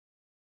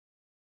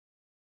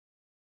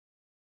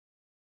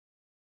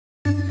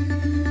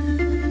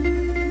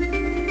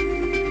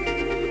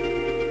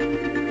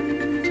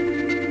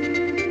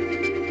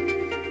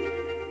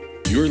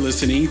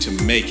listening to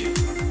Make It,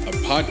 a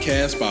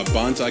podcast by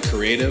Bonsai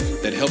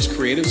Creative that helps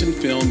creatives in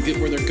film get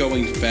where they're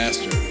going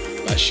faster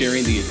by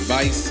sharing the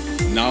advice,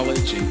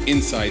 knowledge, and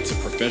insights of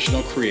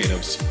professional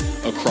creatives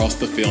across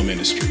the film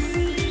industry.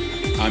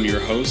 I'm your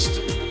host,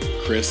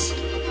 Chris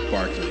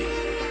Barkley.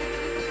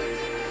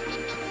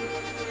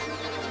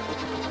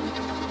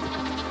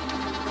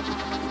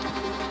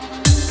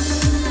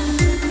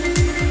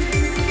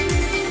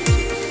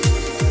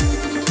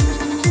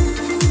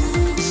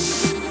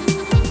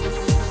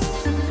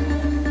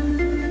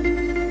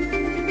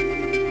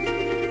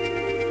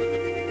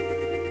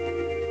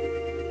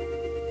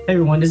 Hey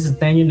everyone, this is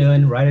Nathaniel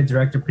Nguyen, writer,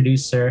 director,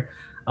 producer.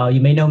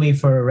 You may know me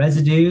for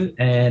Residue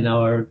and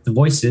The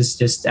Voices,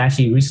 just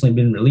actually recently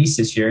been released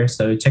this year.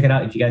 So check it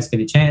out if you guys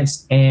get a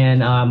chance.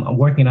 And I'm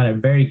working on a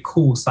very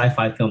cool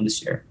sci-fi film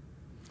this year.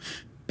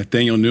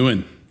 Nathaniel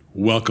Nguyen,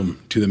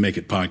 welcome to the Make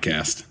It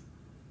podcast.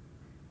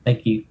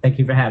 Thank you. Thank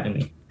you for having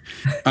me.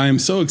 I am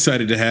so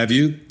excited to have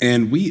you.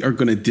 And we are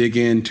going to dig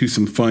into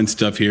some fun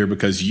stuff here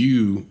because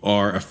you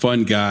are a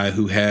fun guy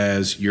who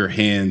has your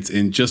hands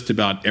in just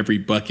about every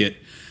bucket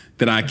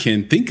that I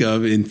can think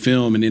of in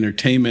film and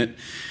entertainment.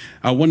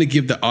 I want to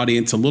give the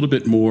audience a little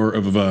bit more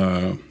of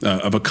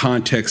a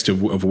context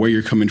of where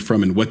you're coming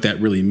from and what that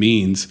really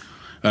means.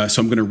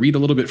 So I'm going to read a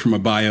little bit from a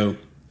bio.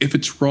 If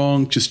it's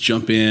wrong, just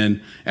jump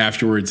in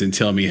afterwards and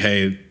tell me,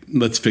 hey,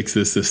 let's fix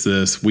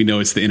this. We know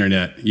it's the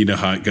internet. You know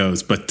how it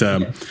goes. But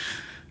let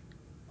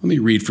me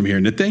read from here.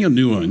 Nathaniel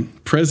Nguyen,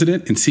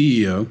 president and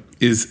CEO,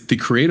 is the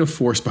creative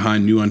force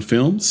behind Nguyen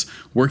Films,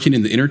 working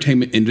in the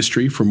entertainment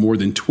industry for more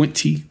than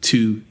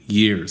 22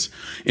 years.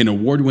 An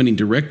award-winning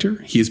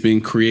director, he has been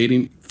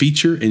creating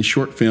feature and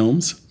short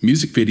films,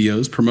 music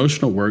videos,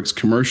 promotional works,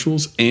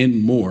 commercials,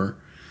 and more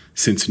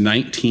since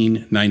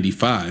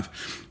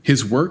 1995.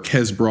 His work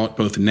has brought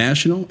both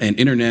national and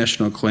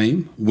international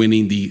acclaim,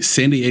 winning the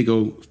San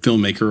Diego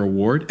Filmmaker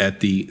Award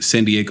at the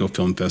San Diego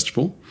Film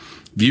Festival,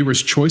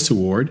 Viewer's Choice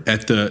Award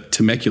at the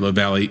Temecula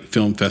Valley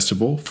Film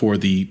Festival for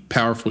the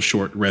powerful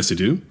short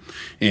Residue.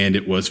 And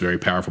it was very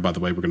powerful, by the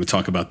way. We're going to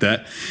talk about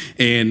that.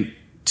 And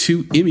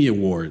 2 Emmy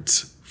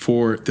Awards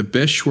for the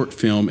Best Short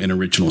Film and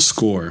Original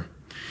Score.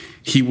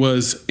 He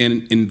was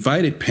an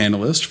invited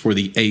panelist for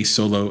the A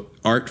Solo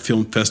Art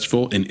Film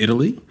Festival in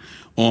Italy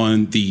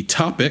on the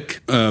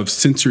topic of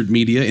censored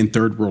media in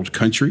third world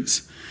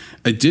countries.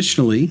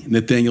 Additionally,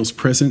 Nathaniel's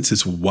presence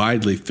is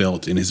widely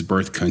felt in his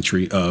birth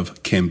country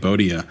of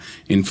Cambodia,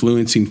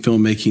 influencing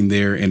filmmaking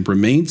there and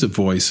remains a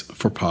voice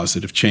for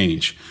positive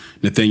change.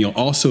 Nathaniel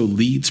also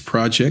leads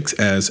projects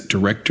as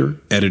director,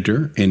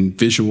 editor, and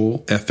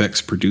visual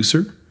FX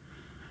producer,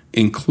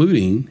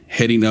 including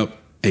heading up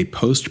a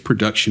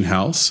post-production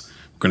house.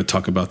 We're going to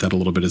talk about that a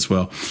little bit as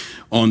well.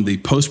 On the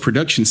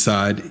post-production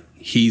side,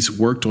 he's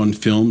worked on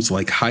films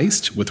like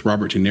Heist with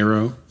Robert De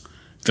Niro,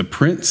 The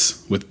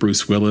Prince with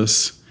Bruce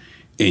Willis,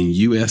 and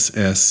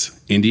USS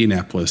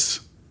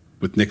Indianapolis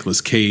with Nicolas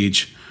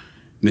Cage.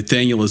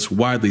 Nathaniel is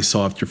widely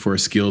sought after for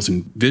his skills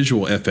in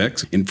visual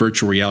FX and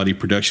virtual reality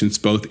productions,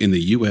 both in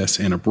the U.S.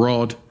 and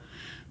abroad.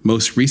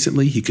 Most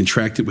recently, he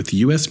contracted with the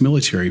U.S.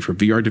 military for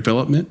VR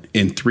development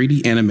and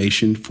 3D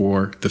animation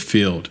for The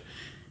Field.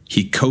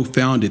 He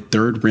co-founded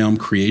Third Realm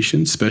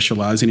Creations,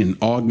 specializing in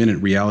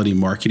augmented reality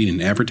marketing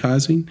and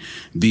advertising,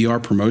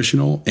 VR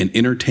promotional and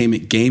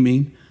entertainment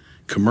gaming,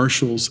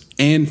 commercials,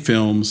 and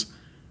films.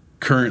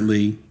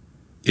 Currently,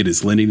 it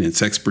is lending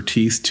its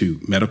expertise to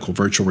medical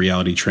virtual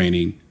reality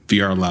training,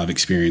 VR live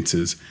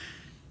experiences,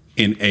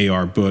 and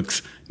AR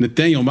books.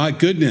 Nathaniel, my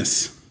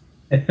goodness.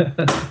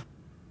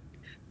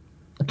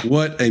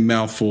 What a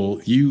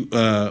mouthful. You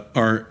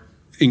are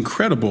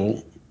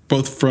incredible,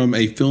 both from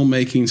a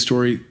filmmaking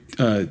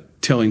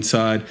storytelling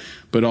side,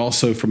 but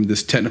also from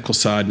this technical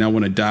side. And I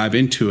want to dive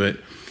into it.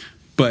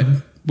 But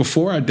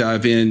before I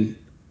dive in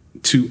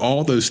to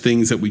all those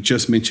things that we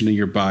just mentioned in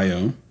your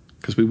bio,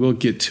 because we will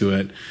get to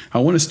it, I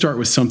want to start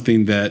with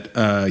something that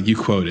you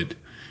quoted,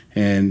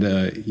 and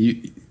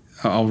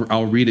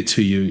I'll read it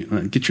to you.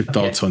 Get your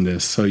thoughts on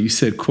this. So you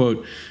said,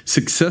 quote,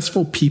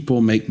 "Successful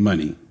people make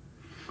money.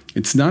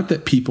 It's not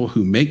that people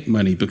who make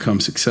money become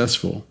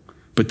successful,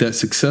 but that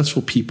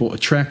successful people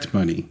attract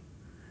money.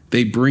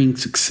 They bring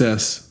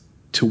success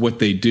to what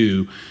they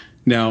do."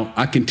 Now,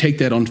 I can take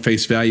that on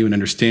face value and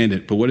understand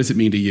it, but what does it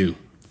mean to you?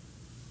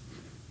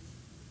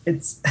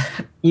 It's,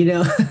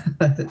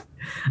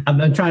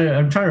 I'm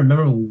trying to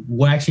remember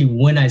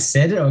when I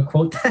said it or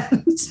quote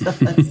that. So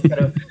that's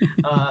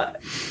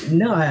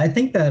no, I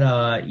think that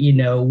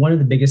one of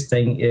the biggest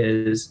thing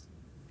is,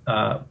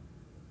 I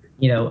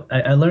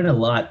learned a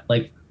lot.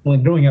 Like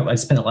when growing up, I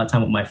spent a lot of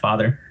time with my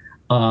father.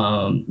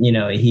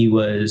 He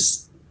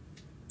was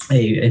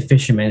a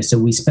fisherman, so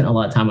we spent a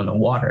lot of time on the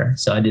water.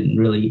 So I didn't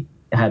really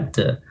have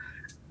to,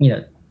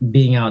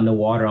 being out in the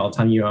water all the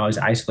time. You're always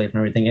isolated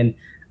from everything. And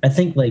I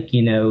think one of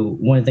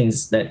the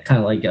things that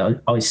kind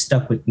of always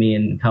stuck with me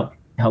and helped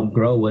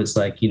grow was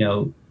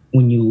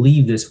when you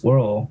leave this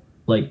world,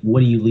 what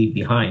do you leave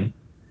behind?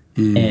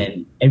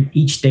 And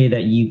each day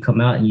that you come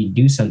out and you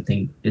do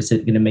something, is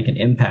it going to make an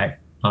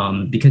impact?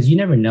 Because you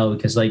never know.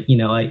 Because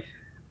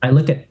I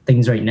look at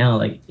things right now,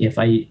 like if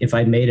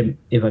I made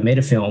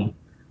a film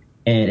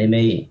and it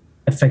may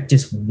affect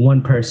just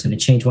one person, to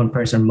change one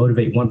person, or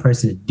motivate one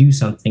person to do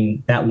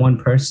something, that one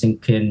person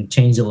can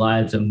change the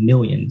lives of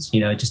millions.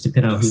 It just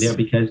depends on who they are,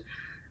 because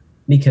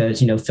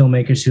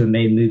filmmakers who have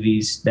made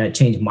movies that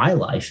changed my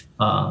life,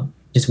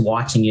 just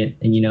watching it,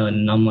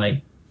 and I'm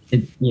like,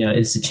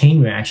 it's a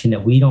chain reaction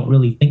that we don't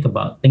really think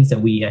about, things that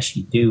we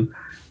actually do.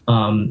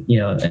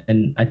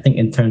 And I think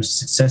in terms of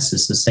success,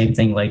 it's the same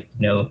thing. Like,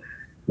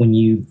 when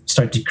you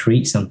start to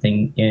create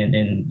something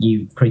and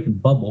you create the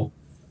bubble,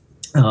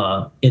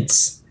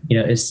 it's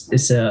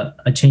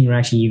a chain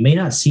reaction. You may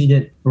not see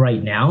that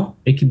right now.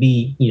 It could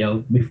be,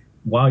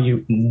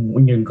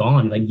 when you're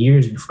gone, like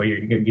years before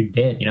you're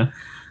dead. You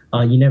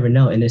never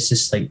know. And it's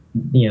just like,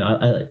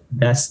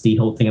 that's the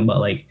whole thing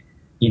about, like,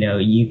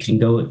 you can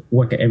go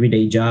work an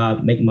everyday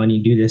job, make money,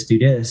 do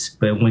this,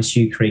 but once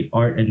you create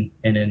art and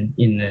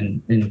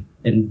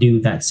do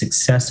that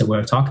success that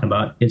we're talking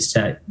about,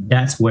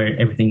 that's where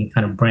everything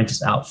kind of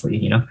branches out for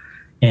you,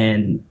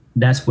 and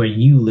that's where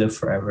you live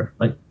forever.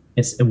 Like,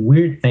 it's a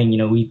weird thing,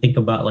 we think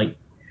about like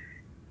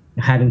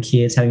having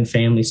kids, having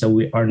family,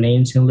 so our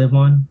names can live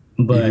on,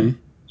 but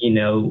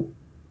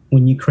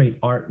when you create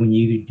art, when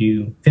you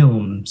do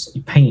films,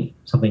 you paint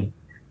something,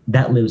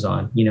 that lives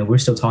on. We're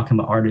still talking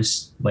about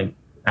artists like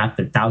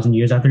after 1,000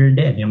 years after they're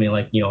dead.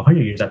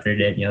 100 years after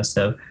they're dead.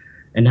 So,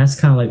 and that's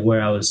kind of like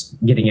where I was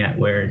getting at,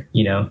 where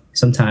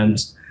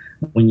sometimes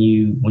when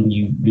you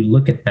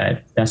look at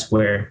that, that's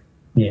where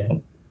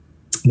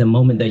the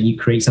moment that you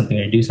create something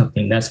or do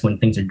something, that's when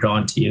things are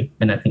drawn to you.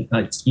 And I think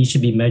you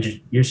should be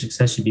measured. Your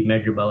success should be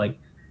measured by like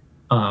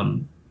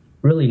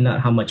really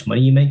not how much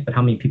money you make, but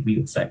how many people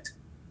you affect.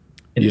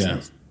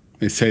 Yeah,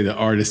 they say the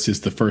artist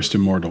is the first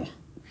immortal.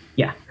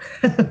 Yeah,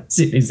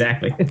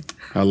 exactly.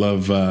 I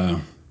love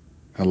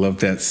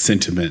that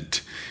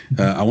sentiment.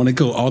 I want to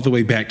go all the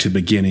way back to the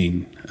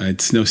beginning.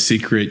 It's no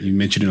secret, you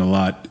mentioned it a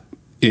lot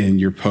in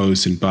your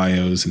posts and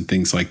bios and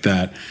things like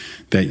that,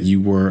 that you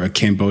were a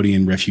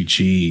Cambodian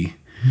refugee.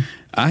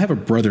 I have a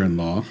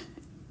brother-in-law.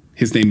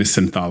 His name is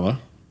Santhala.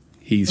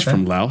 He's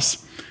from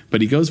Laos,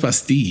 but he goes by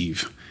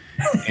Steve.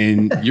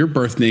 And your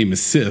birth name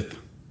is Sith.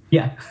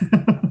 Yeah.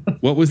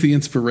 What was the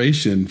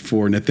inspiration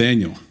for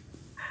Nathaniel?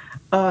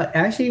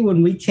 Actually,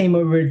 when we came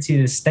over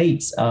to the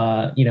States,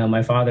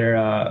 my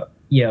father,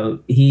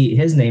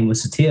 his name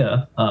was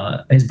Satya,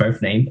 his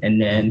birth name.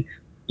 And then,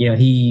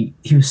 he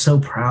was so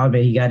proud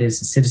that he got his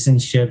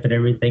citizenship and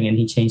everything, and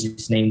he changed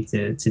his name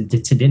to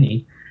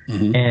Denny.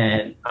 Mm-hmm.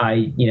 And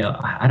I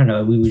don't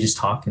know, we were just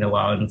talking a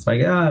while, and it's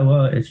like,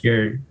 well, if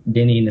you're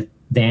Denny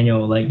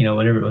Nathaniel, like,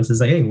 whatever it was, it's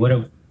like, hey, what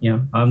if,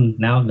 I'm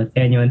now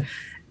Nathaniel.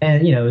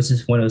 And it was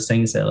just one of those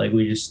things that, like,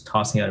 we were just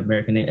tossing out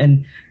American name.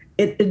 And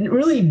it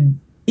really,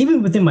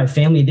 even within my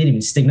family, it didn't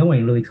even stick. No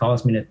one really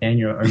calls me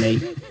Nathaniel or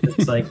Nate.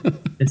 It's like,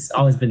 it's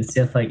always been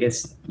Sith. Like,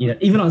 it's,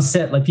 even on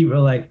set, like, people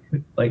are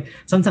like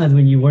sometimes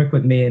when you work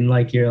with me and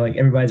like, you're like,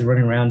 everybody's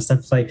running around and stuff,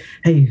 it's like,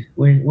 hey,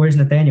 where's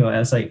Nathaniel? I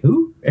was like,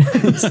 who?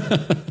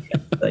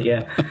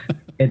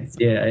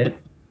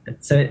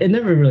 So it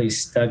never really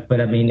stuck, but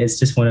I mean, it's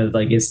just one of,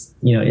 like, it's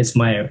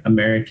my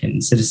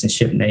American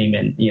citizenship name,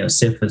 and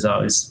Sith was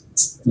always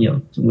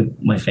with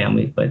my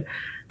family, but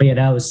yeah,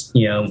 that was,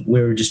 we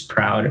were just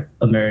proud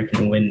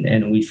American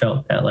and we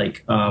felt that,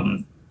 like,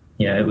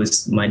 it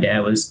was, my dad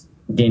was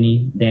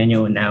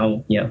Daniel, and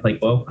now like,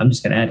 well, I'm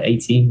just gonna add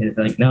AT, and it's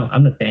like, no,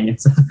 I'm Nathaniel.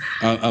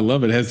 I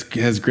love it. It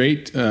has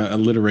great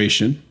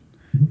alliteration.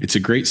 It's a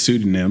great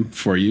pseudonym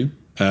for you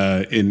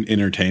in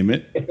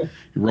entertainment. It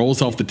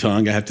rolls off the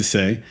tongue, I have to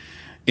say.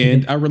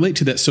 And I relate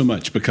to that so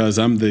much because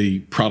I'm the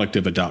product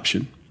of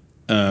adoption.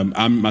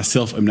 I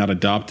myself am not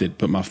adopted,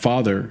 but my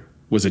father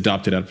was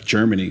adopted out of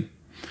Germany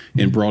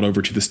and brought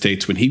over to the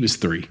States when he was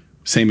 3,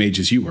 same age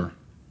as you were.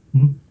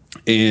 Mm-hmm.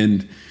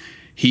 And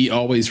he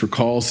always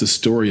recalls the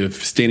story of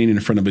standing in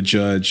front of a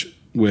judge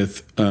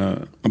with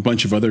a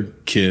bunch of other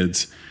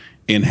kids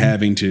and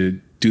having to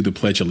do the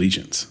Pledge of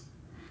Allegiance.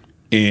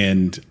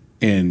 And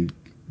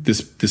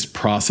this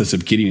process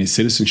of getting a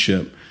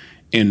citizenship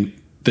and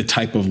the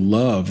type of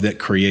love that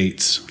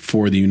creates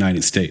for the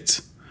United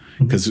States.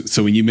 Because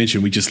so when you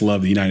mentioned we just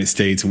love the United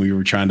States and we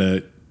were trying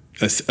to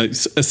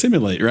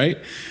assimilate, right?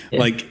 Yeah.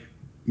 Like,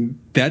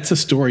 that's a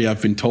story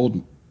I've been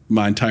told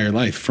my entire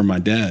life from my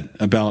dad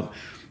about.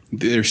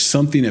 There's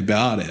something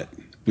about it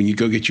when you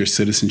go get your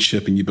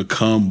citizenship and you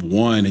become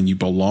one and you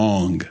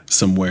belong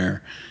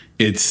somewhere.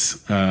 It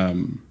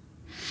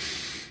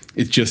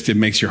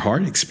makes your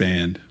heart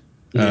expand.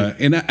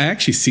 Mm-hmm. And I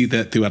actually see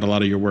that throughout a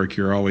lot of your work.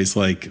 You're always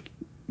like,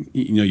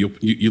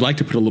 you like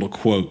to put a little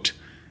quote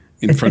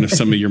in front of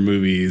some of your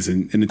movies,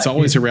 and it's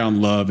always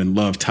around love and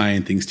love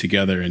tying things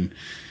together. And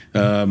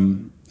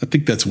I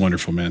think that's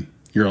wonderful, man.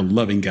 You're a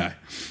loving guy.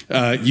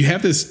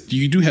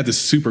 You do have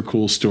this super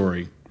cool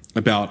story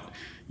about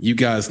you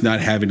guys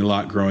not having a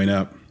lot growing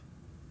up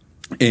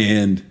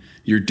and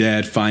your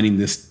dad finding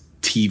this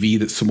TV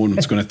that someone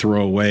was going to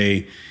throw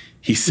away.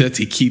 He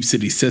keeps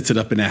it, he sets it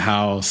up in a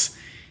house,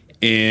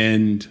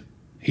 and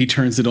he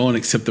turns it on,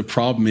 except the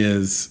problem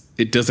is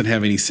it doesn't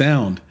have any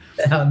sound.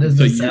 How does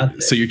So this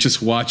sound? so you're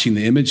just watching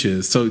the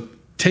images. So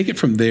take it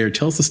from there.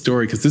 Tell us the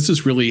story, because this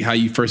is really how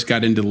you first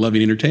got into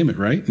loving entertainment,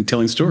 right? And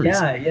telling stories.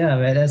 Yeah,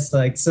 man. That's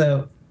like,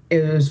 so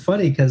it was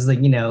funny because, like,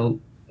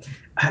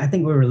 I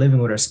think we were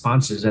living with our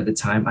sponsors at the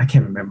time. I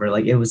can't remember.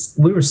 Like,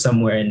 we were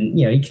somewhere, and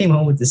he came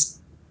home with this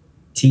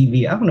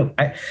TV. I don't know.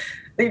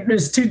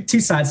 There's two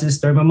sides to the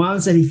story. My mom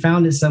said he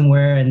found it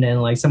somewhere, and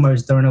then like somewhere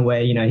was thrown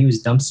away. He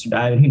was dumpster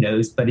diving. Who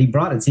knows? But he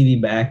brought a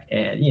TV back,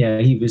 and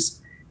he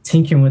was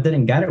tinkering with it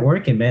and got it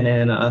working, man.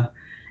 And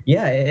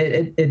yeah,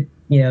 it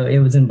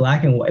was in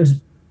black and white.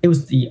 It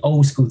was the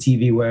old school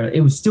TV where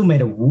it was still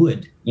made of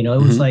wood. It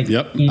was like,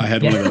 yep, I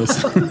had one of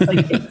those.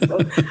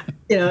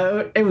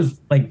 It was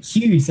like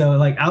huge. So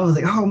like I was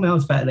like, oh man, I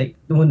was fat. Like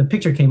when the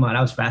picture came out,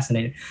 I was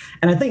fascinated.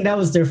 And I think that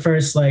was their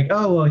first like,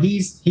 oh well,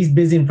 he's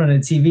busy in front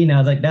of the TV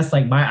now. Like that's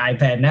like my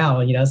iPad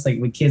now. It's like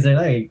with kids, they're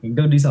like,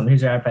 go do something.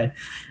 Here's your iPad.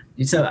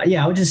 So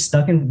yeah, I was just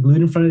stuck and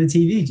glued in front of the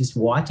TV, just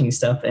watching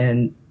stuff.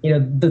 And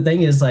the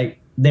thing is like,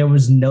 there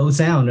was no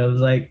sound. It was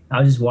like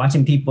I was just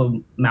watching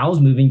people mouths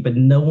moving, but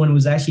no one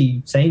was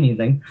actually saying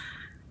anything.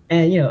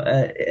 And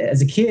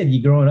as a kid,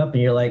 you growing up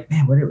and you're like,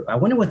 man, I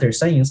wonder what they're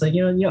saying. It's like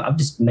I'll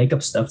just make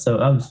up stuff. So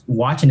I was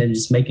watching it, and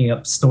just making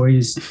up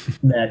stories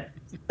that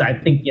I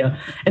think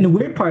And the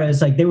weird part is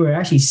like they were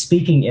actually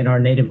speaking in our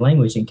native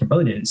language in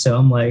Cambodian. So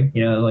I'm like,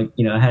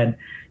 I had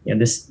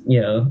this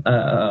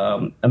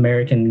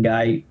American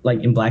guy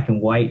like in black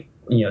and white,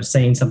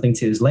 saying something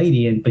to his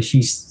lady, but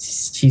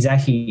she's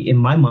actually, in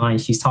my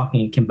mind, she's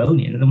talking in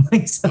Cambodian. And I'm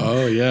like,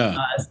 oh yeah.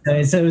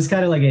 So it was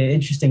kind of like an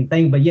interesting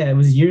thing. But yeah, it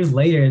was years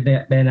later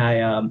that then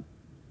I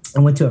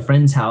went to a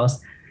friend's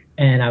house,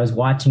 and I was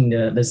watching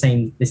the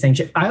same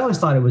shit. I always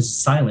thought it was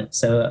silent.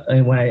 So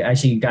when I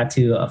actually got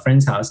to a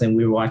friend's house and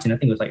we were watching, I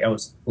think it was like I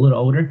was a little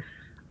older,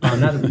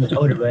 not as much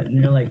older, but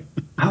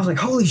I was like,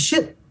 holy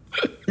shit.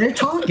 They're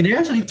talking. They're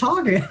actually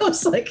talking. I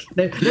was like,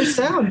 there's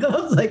sound. I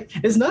was like,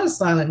 it's not a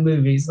silent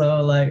movie.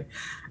 So like,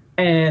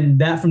 and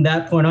that from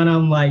that point on,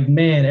 I'm like,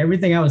 man,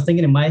 everything I was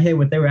thinking in my head,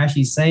 what they were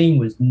actually saying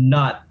was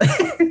not,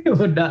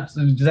 not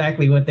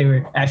exactly what they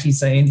were actually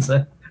saying.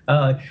 So,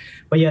 but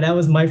yeah, that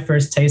was my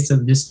first taste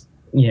of just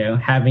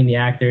having the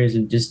actors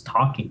and just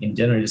talking in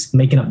general, just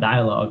making up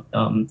dialogue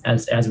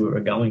as we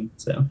were going.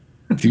 So,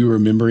 do you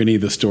remember any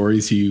of the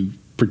stories you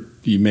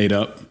made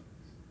up?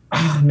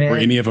 Oh, man. Were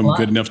any of them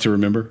good enough to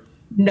remember?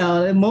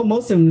 No,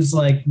 most of them was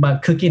like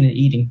about cooking and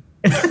eating.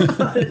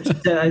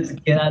 It's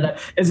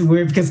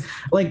weird because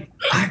like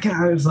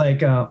I was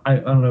like I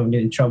don't know, I'm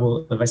getting in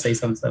trouble if I say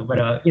some stuff, but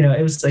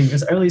it was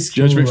early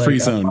school. Judgment free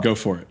zone, go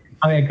for it.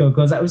 Okay, cool.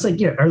 Because I was like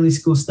early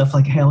school stuff.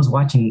 Like, hey, I was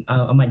watching.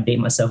 I might date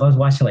myself. I was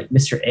watching like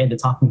Mr. Ed, the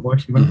talking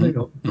horse. You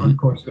remember? Of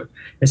course,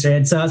 Mr.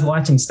 Ed. So I was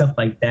watching stuff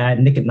like that,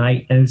 Nick at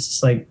Night, and it was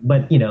just like,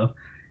 but it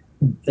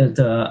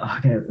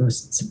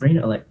was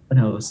Sabrina. Like,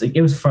 no,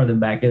 it was farther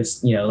back. It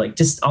was like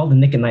just all the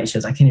Nick at Night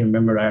shows. I can't even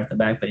remember right off the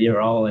back, but they were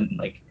all in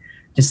like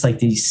just like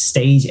these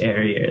stage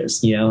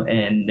areas,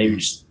 and they were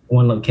just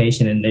one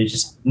location, and it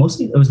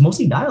was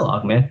mostly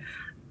dialogue, man,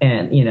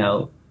 and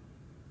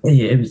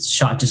it was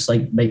shot just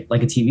like a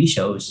TV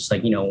show. It was just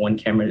like one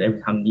camera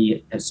every time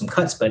you had some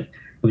cuts, but it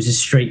was just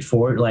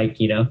straightforward, like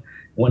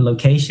one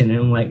location. And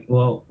I'm like,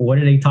 well, what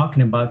are they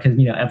talking about? Because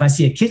if I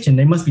see a kitchen,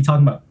 they must be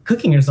talking about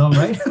cooking or something,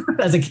 right?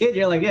 As a kid,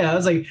 you're like, yeah. I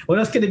was like, what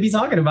else could they be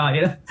talking about?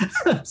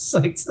 It's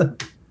like, so,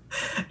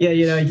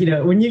 yeah,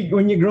 when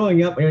you're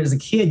growing up as a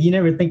kid, you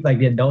never think like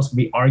the adults would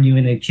be arguing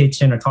in the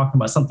kitchen or talking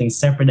about something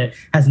separate that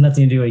has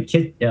nothing to do with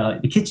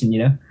the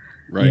kitchen,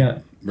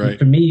 Right. Right.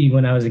 For me,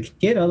 when I was a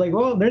kid, I was like,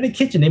 well, they're in the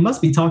kitchen. They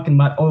must be talking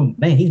about, oh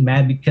man, he's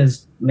mad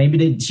because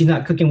maybe she's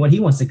not cooking what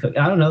he wants to cook.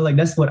 I don't know. Like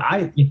that's what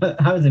I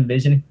was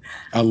envisioning.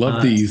 I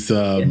love these.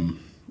 I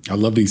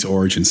love these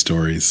origin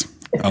stories.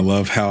 I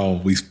love how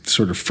we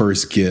sort of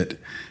first get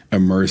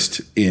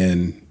immersed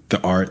in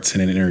the arts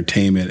and in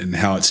entertainment, and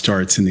how it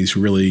starts in these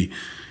really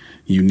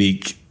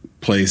unique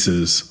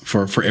places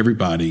for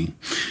everybody.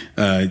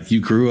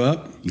 You grew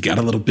up, you got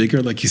a little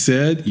bigger, like you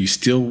said, you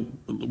still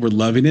were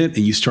loving it,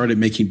 and you started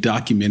making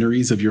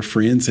documentaries of your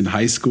friends in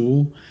high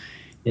school.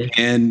 Yeah.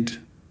 And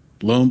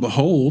lo and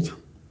behold,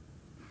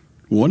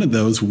 one of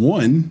those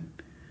won,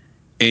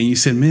 and you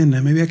said, man,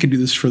 maybe I could do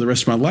this for the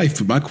rest of my life.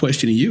 But my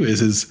question to you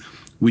is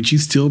would you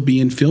still be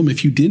in film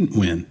if you didn't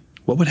win?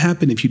 What would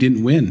happen if you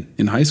didn't win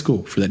in high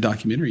school for that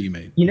documentary you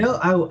made?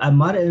 I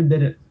might have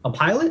been a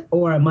pilot,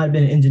 or I might have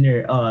been an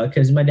engineer,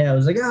 because my dad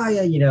was like, oh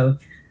yeah,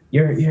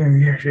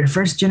 you're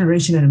first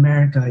generation in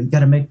America. You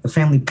got to make the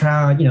family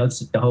proud. It's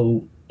the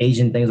whole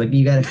Asian thing. It's like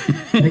you got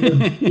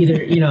to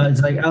either,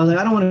 it's like I was like,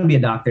 I don't want to be a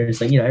doctor.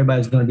 It's like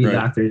everybody's going to be a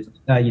doctor.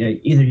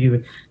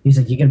 Either he's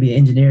like, you're going to be an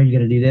engineer. You're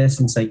going to do this.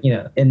 And it's like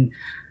and.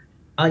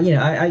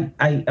 I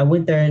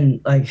went there and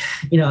like,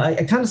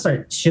 I kind of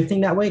started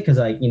shifting that way because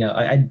I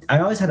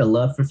always had a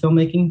love for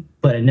filmmaking,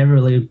 but I never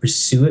really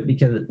pursue it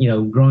because,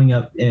 growing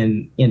up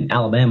in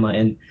Alabama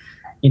and,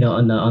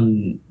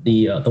 on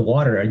the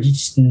water, you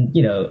just,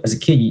 as a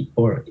kid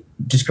or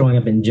just growing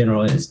up in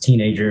general as a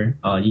teenager,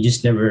 you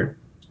just never,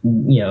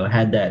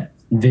 had that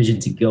vision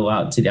to go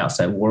out to the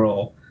outside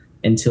world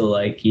until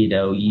like,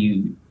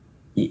 one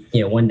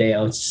day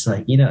I was just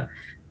like,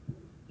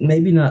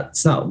 maybe not,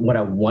 it's not what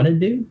I want to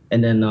do.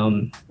 And then,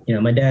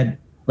 my dad,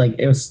 like,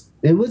 it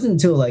wasn't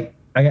until like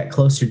I got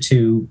closer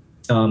to,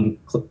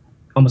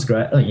 almost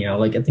grad,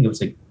 like, I think it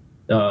was like,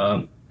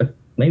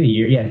 maybe a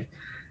year. Yeah.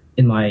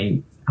 In my,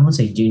 I want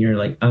to say junior,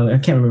 like, I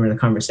can't remember the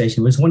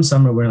conversation. It was one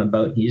summer we're on a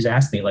boat. He just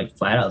asked me like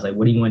flat out, I was like,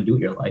 what do you want to do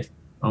with your life?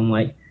 I'm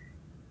like,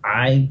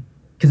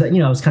 because I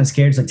was kind of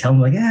scared to like tell him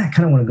like, I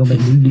kind of want to go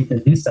make movies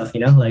and do stuff,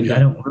 like I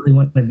don't really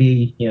want to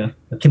be, a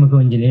chemical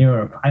engineer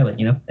or a pilot,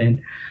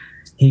 And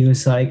he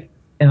was like,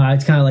 and I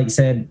kind of like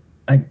said,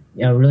 I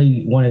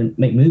really want to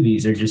make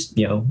movies or just,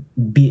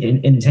 be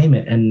in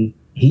entertainment. And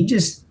he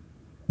just,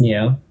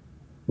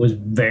 was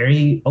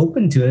very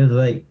open to it.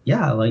 Like,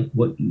 yeah, like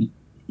what,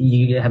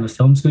 you have a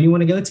film school you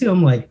want to go to?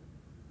 I'm like,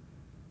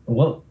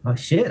 well, oh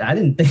shit, I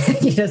didn't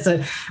think,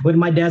 so when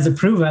my dad's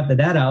approval after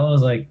that, I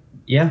was like,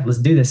 yeah, let's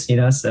do this,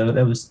 so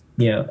that was,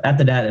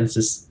 after that, it was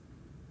just,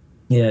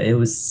 it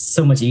was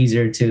so much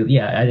easier to,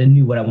 I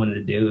knew what I wanted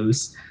to do. It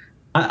was,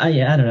 I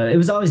don't know. It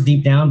was always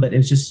deep down, but it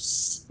was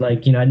just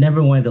like, I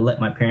never wanted to let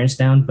my parents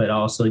down, but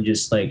also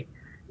just like,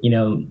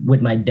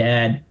 with my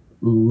dad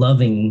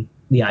loving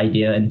the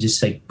idea and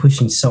just like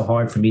pushing so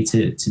hard for me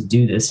to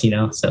do this,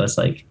 so it's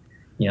like,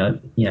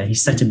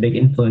 he's such a big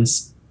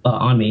influence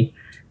on me.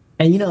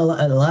 And a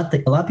lot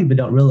of people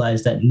don't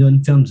realize that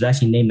Nguyen Films is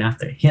actually named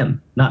after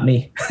him, not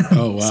me.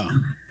 Oh wow!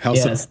 How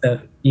so? So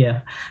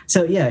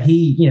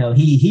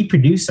he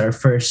produced our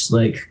first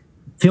like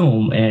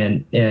film,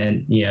 and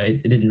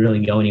it didn't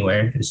really go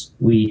anywhere because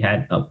we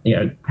had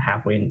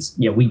halfway, and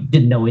we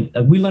didn't know it.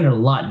 We learned a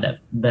lot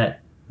that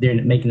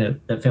they're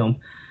making the film,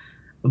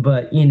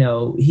 but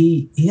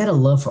he had a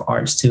love for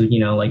arts too.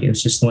 Like it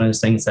was just one of those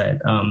things that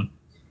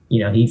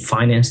he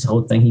financed the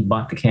whole thing. He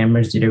bought the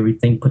cameras, did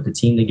everything, put the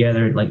team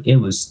together. Like it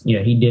was,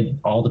 he did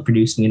all the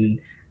producing and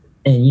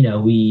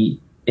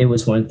it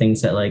was one of the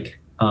things that like,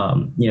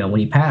 when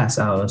he passed,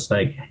 I was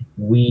like,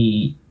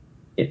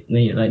 it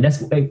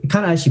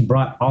kind of actually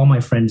brought all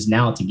my friends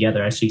now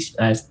together actually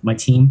as my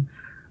team.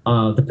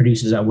 The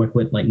producers I work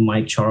with, like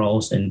Mike,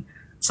 Charles, and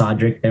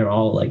Sadric, they're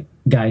all like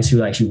guys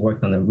who actually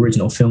worked on the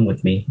original film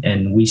with me,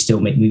 and we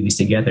still make movies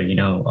together.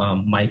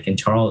 Mike and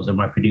Charles are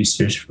my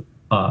producers,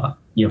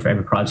 for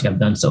every project I've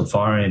done so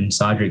far, and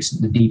Sadric's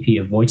the DP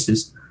of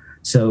voices.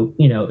 So,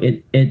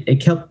 it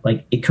kept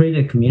like, it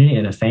created a community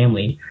and a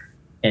family,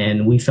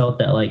 and we felt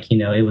that like,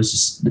 it was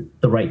just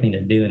the right thing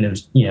to do. And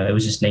it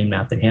was just named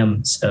after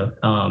him. So,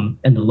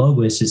 and the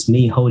logo is just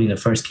me holding the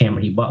first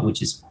camera he bought,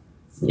 which is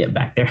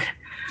back there.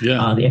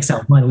 Yeah. The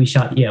XL1, we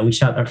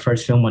shot our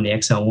first film on the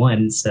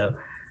XL1. So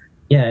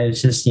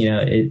it's just,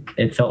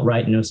 it felt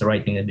right and it was the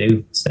right thing to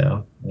do.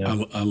 So,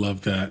 I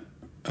love that.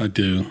 I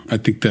do. I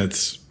think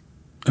that's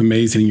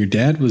amazing. Your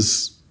dad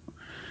was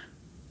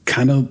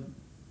kind of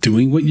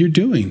doing what you're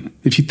doing.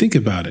 If you think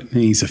about it,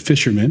 and he's a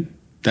fisherman.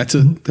 That's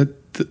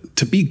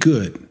to be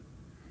good,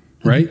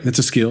 right? Mm-hmm. That's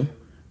a skill.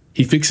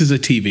 He fixes a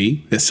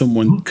TV that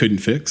someone couldn't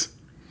fix.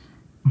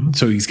 Mm-hmm.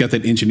 So he's got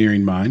that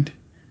engineering mind.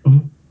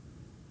 Mm-hmm.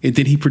 And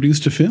then he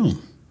produced a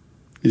film.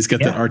 He's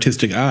got that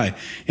artistic eye.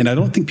 And I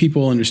don't think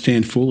people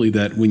understand fully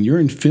that when you're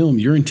in film,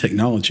 you're in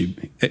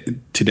technology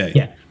today.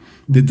 Yeah.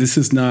 This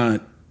is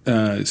not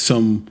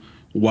some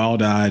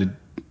wild-eyed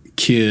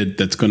kid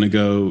that's going to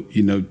go,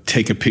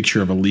 take a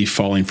picture of a leaf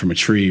falling from a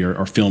tree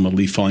or film a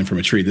leaf falling from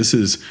a tree. This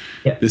is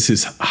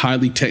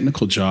highly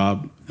technical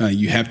job.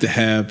 You have to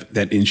have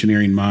that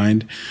engineering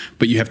mind,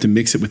 but you have to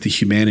mix it with the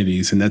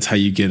humanities, and that's how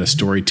you get a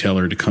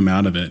storyteller to come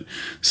out of it.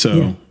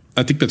 So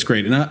I think that's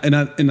great. And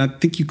I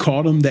think you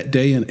called him that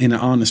day in an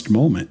honest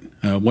moment.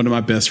 One of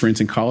my best friends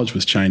in college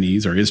was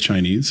Chinese, or is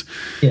Chinese.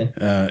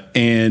 Yeah.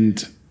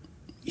 And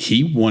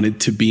he wanted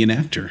to be an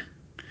actor.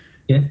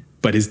 Yeah.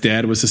 But his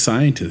dad was a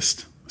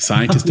scientist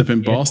up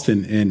in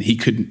Boston, and he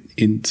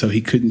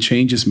couldn't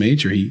change his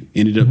major. He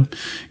ended up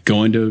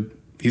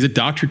he's a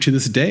doctor to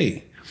this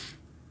day.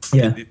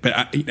 Yeah.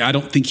 But I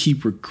don't think he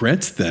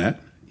regrets that.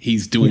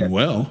 He's doing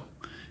well,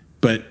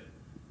 but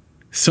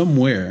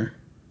somewhere,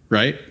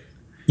 right?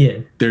 Yeah.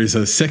 There's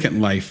a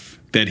second life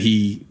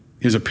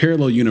there's a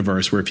parallel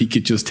universe where if he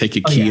could just take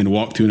a key and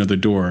walk through another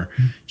door,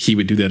 he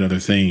would do that other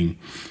thing.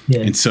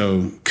 Yeah. And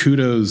so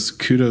kudos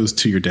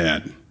to your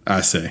dad,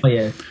 I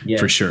say.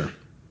 For sure.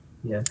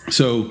 Yeah.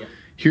 So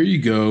here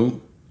you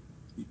go.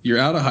 You're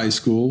out of high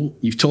school.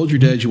 You've told your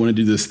dad you want to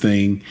do this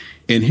thing.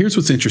 And here's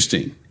what's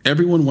interesting.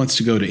 Everyone wants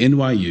to go to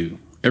NYU.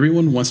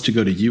 Everyone wants to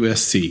go to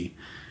USC.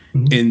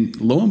 Mm-hmm.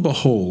 And lo and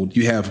behold,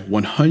 you have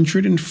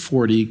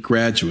 140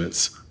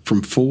 graduates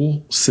from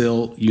Full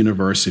Sail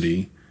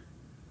University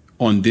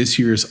on this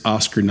year's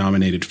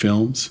Oscar-nominated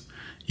films.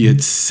 You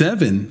had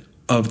 7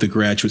 of the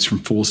graduates from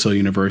Full Sail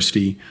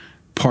University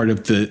part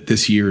of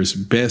this year's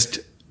Best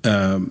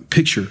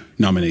Picture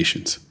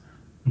nominations.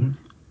 Mm-hmm.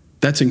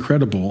 That's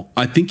incredible.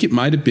 I think it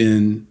might have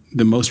been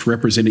the most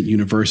represented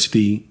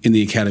university in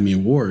the Academy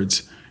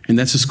Awards. And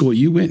that's a school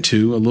you went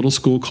to, a little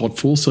school called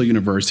Full Sail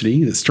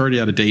University that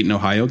started out of Dayton,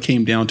 Ohio,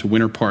 came down to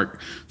Winter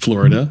Park,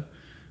 Florida.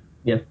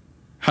 Mm-hmm. Yeah.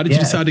 How did you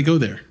decide to go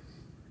there?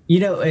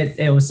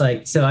 it was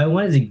like, so I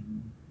wanted to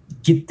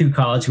get through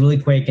college really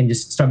quick and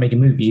just start making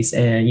movies.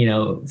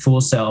 And,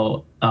 Full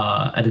Sail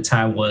at the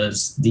time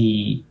was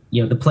the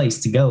place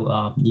to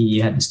go.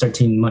 You had this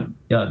 13-month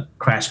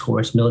crash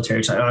course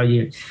military. So,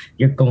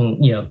 you're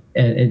going,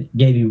 and it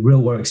gave you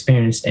real world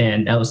experience.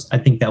 And I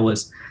think that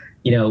was,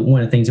 one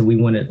of the things that we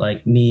wanted,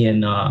 like me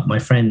and my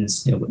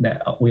friends,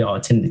 that we all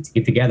attended to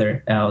get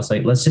together. I was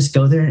like, let's just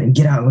go there and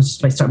get out. Let's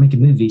just like start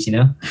making movies,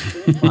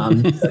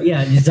 So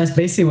yeah, that's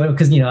basically what,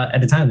 because,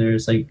 at the time there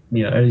was like,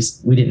 at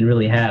least we didn't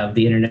really have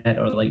the internet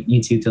or like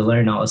YouTube to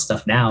learn all this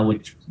stuff now,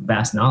 which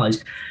vast knowledge,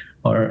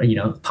 or,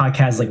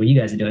 podcasts like what you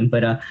guys are doing.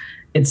 But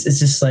it's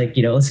just like,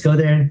 let's go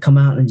there and come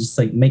out and just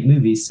like make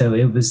movies. So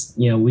it was,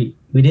 we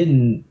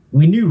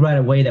knew right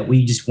away that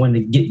we just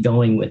wanted to get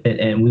going with it,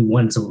 and we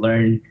wanted to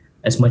learn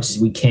as much as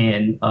we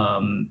can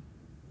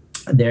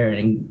there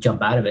and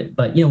jump out of it.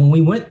 But when we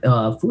went,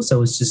 Full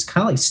Sail was just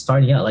kind of like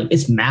starting out. Like,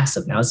 it's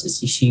massive now.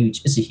 It's a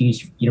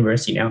huge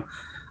university now.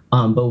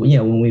 But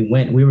when we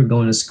went, we were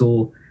going to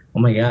school. Oh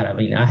my God! I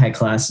mean, I had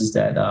classes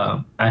that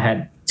I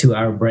had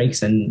 2-hour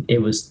breaks, and it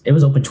was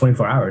open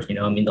 24 hours.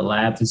 I mean, the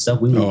labs and stuff.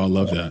 I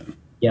love that.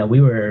 Yeah, we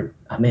were.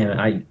 Man,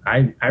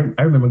 I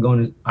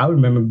remember I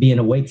remember being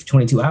awake for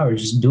 22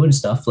 hours just doing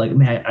stuff. Like,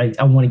 man,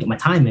 I want to get my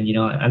time in.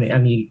 I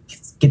mean,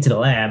 get to the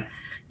lab,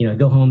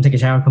 go home, take a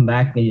shower, come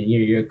back, and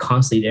you're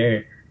constantly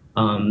there.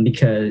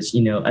 Because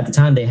at the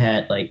time they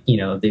had like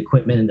the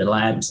equipment in the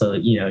lab, so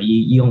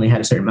you only had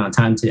a certain amount of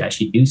time to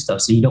actually do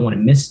stuff. So you don't want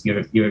to miss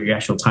your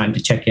actual time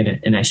to check in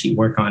and actually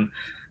work on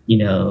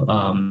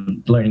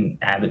learning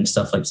Avid and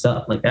stuff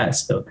like that.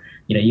 So,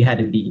 you had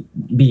to be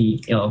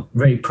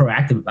very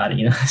proactive about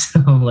it,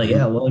 So I'm like,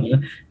 yeah, well, I'm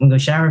gonna go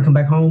shower, come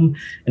back home,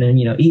 and then,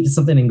 eat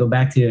something and go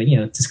back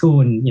to, to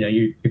school, and,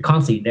 you're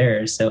constantly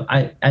there. So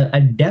I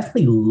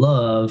definitely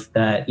love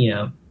that,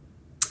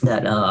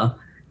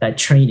 that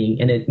training,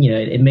 and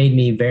it made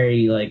me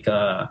very like,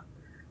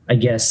 I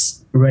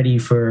guess, ready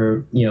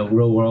for,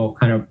 real world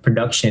kind of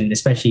production,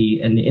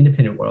 especially in the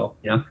independent world,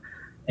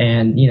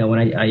 And, when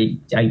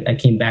I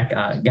came back,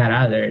 got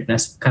out of there, and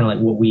that's kind of like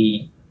what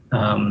we,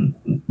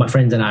 my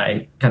friends and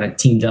I kind of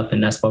teamed up,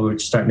 and that's why we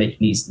start making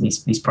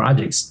these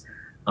projects.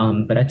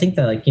 But I think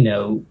that, like,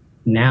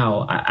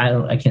 now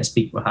I can't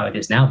speak for how it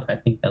is now, but I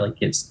think that, like,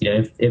 it's,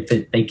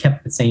 they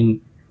kept the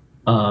same,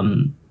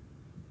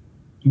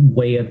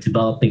 way of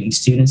developing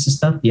students and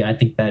stuff. Yeah, I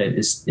think that it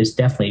is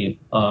definitely,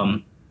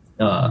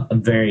 a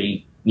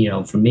very,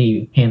 for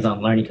me,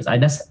 hands-on learning, because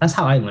that's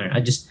how I learn.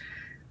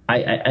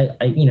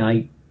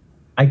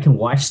 I can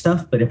watch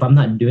stuff, but if I'm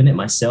not doing it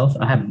myself,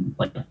 I have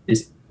like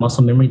this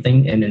muscle memory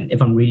thing. And then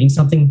if I'm reading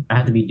something, I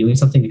have to be doing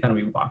something to kind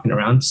of be walking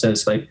around. So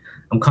it's like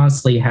I'm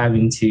constantly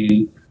having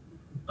to,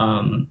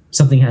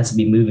 something has to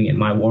be moving in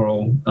my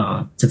world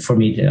for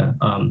me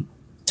to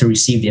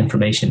receive the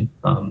information.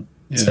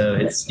 So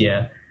it's,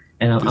 and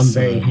I'm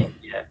very,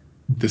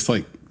 this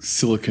like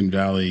Silicon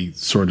Valley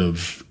sort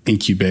of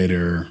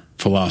incubator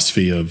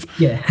philosophy of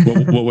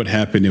what would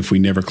happen if we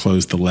never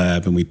closed the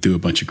lab and we threw a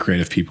bunch of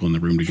creative people in the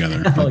room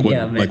together.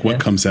 Like, what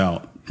comes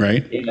out,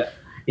 right?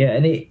 Yeah,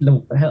 and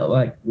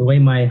the way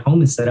my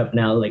home is set up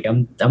now, like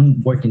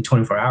I'm working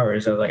 24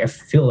 hours. So like I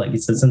feel like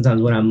it's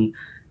sometimes when I'm,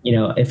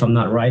 if I'm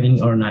not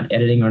writing or not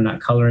editing or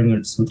not coloring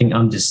or something,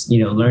 I'm just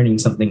learning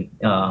something.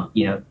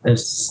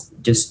 There's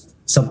just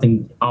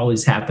something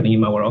always happening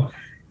in my world.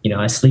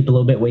 I sleep a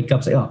little bit, wake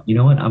up, say, oh, you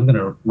know what? I'm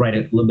gonna write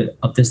a little bit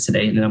of this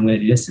today, and then I'm gonna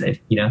do this today.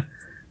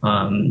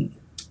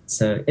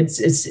 So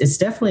it's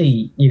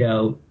definitely,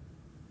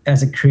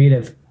 as a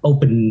creative,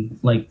 open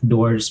like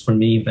doors for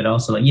me, but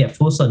also like,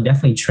 Full Sail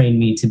definitely trained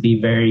me to be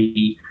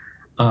very,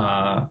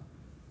 I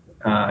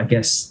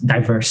guess,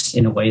 diverse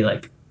in a way,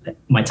 like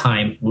my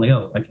time. I'm like,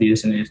 oh, I can do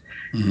this and this.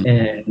 Mm-hmm.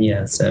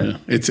 And so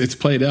it's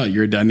played out.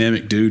 You're a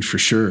dynamic dude for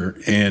sure.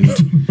 And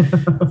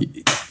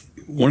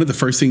one of the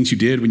first things you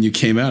did when you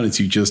came out is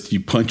you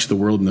punched the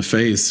world in the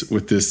face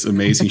with this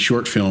amazing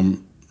short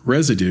film,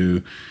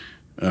 Residue,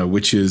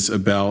 which is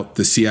about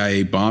the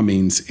CIA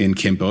bombings in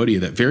Cambodia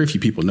that very few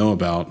people know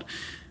about.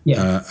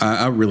 Yeah.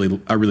 I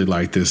really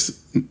liked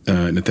this,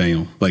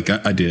 Nathaniel. Like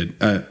I did.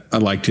 I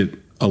liked it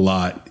a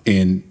lot.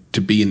 And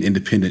to be an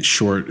independent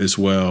short as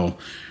well,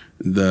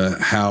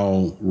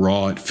 how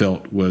raw it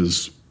felt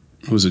was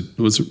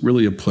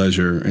really a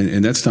pleasure.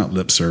 And that's not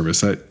lip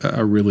service. I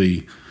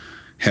really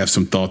have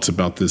some thoughts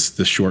about this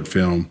short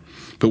film.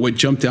 But what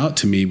jumped out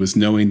to me was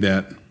knowing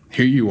that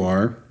here you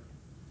are.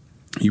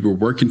 You were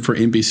working for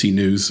NBC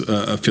News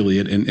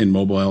affiliate in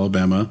Mobile,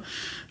 Alabama.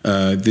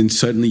 Then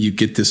suddenly you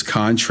get this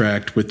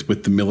contract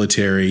with the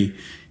military,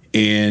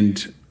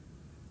 and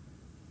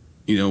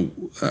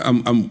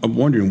I'm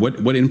wondering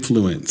what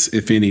influence,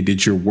 if any,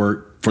 did your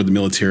work for the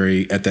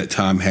military at that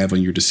time have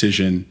on your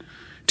decision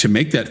to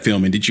make that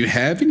film? And did you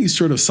have any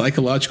sort of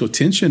psychological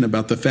tension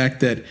about the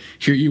fact that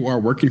here you are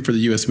working for the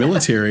U.S.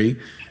 military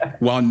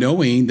while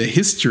knowing the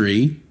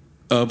history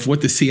of what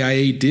the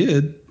CIA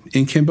did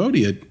in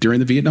Cambodia during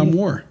the Vietnam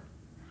War?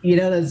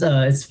 That's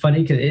it's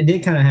funny because it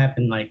did kind of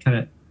happen,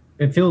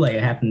 it feels like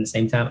it happened at the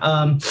same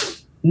time.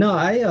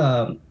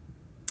 No,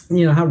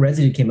 how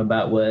Residue came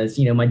about was,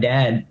 my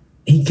dad,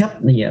 he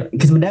kept,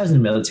 because my dad was in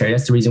the military.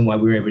 That's the reason why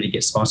we were able to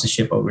get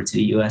sponsorship over to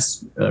the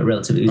U.S.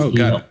 Relatively. Oh,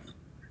 got it.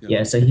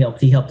 Yeah, so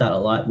he helped out a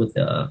lot with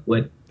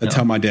That's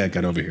how my dad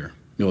got over here,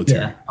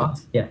 military.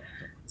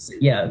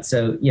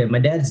 So my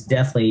dad's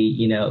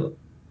definitely,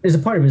 there's a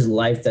part of his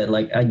life that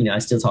like I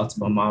still talk to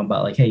my mom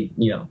about, like, hey,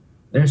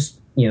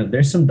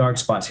 there's some dark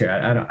spots here.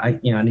 I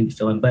need to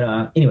fill in.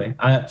 But anyway,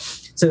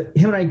 so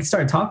him and I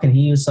started talking.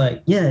 He was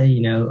like, he's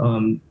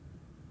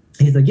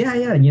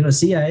like,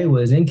 CIA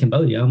was in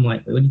Cambodia. I'm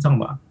like, what are you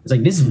talking about? It's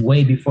like, this is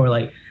way before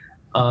like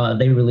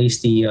they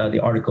released the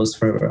articles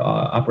for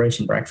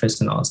Operation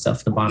Breakfast and all that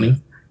stuff, the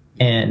bombing,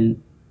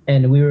 and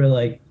we were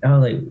like, I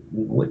was like,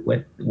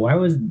 what? Why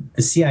was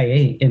the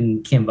CIA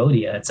in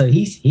Cambodia? So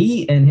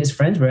he and his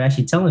friends were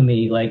actually telling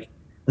me like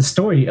the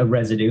story of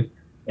Residue.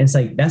 And it's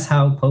like, that's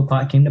how Pol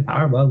Pot came to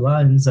power, blah, blah.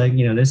 And it's like,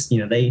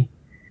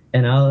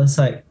 and I was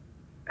like,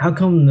 how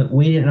come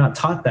we are not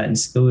taught that in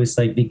school? It's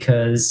like,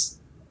 because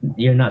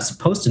you're not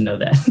supposed to know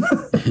that.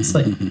 It's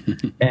like,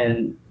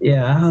 and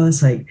yeah, I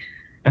was like,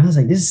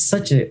 this is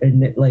such a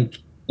like,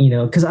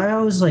 because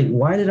I was like,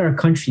 why did our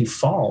country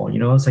fall?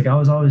 It's like, I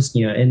was always,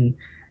 and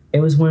it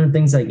was one of the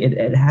things like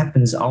it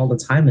happens all the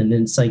time. And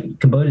it's like,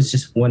 Cambodia is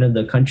just one of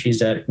the countries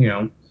that,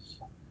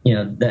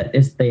 that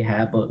if they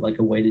have a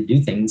way to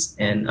do things,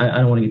 and I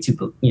don't want to get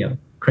too,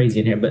 crazy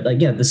in here, but like,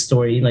 the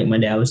story, like my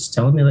dad was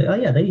telling me like, oh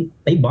yeah,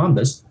 they bombed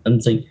us. And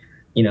it's like,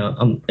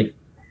 I'm like,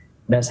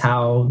 that's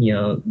how,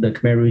 the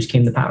Khmer Rouge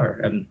came to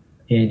power. And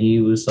he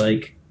was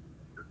like,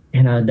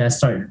 and I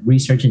started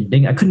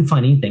researching. I couldn't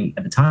find anything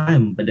at the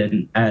time, but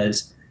then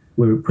as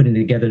we were putting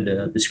together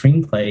the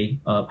screenplay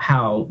of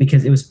how,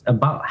 because it was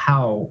about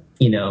how,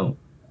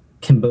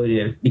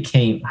 Cambodia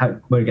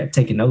got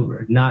taken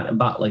over, not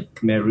about like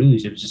Khmer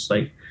Rouge. It was just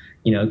like,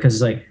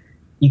 because like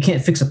you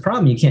can't fix a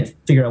problem, you can't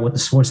figure out what the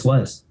source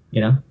was,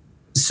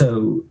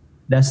 So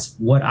that's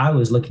what I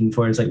was looking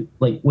for. Is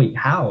like wait,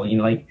 how?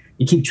 Like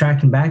you keep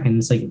tracking back, and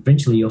it's like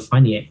eventually you'll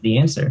find the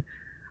answer.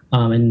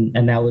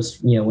 And that was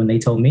when they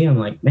told me, I'm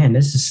like, man,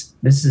 this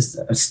is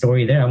a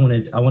story there. I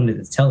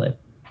wanted to tell it.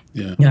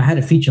 Yeah. I had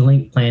a feature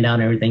length planned out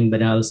and everything,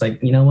 but I was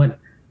like, you know what?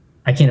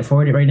 I can't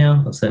afford it right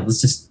now. So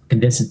let's just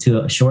condense it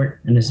to a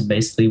short. And this is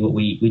basically what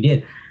we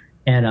did.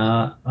 And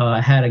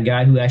I had a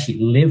guy who actually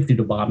lived through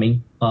the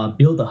bombing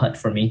build a hut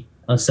for me.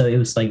 So it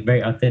was like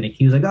very authentic.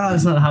 He was like, oh,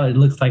 it's not how it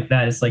looks like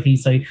that. It's like,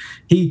 he's like,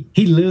 he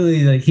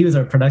literally, like, he was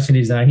our production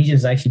designer. He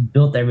just actually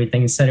built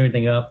everything and set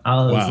everything up.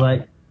 I was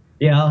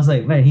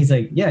like, man, he's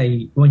like, yeah,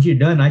 once you're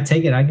done, I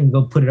take it. I can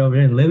go put it over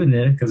there and live in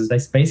it because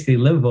it's basically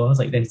livable. I was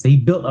like, so he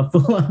built a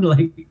full on,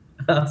 like,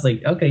 I was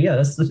like, okay, yeah,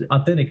 that's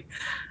authentic.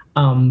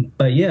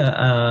 But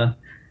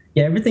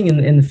everything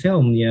in the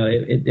film,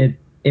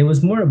 it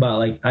was more about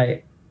like,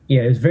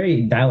 it was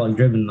very dialogue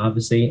driven,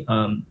 obviously.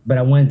 But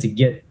I wanted to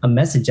get a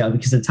message out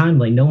because at the time,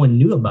 like, no one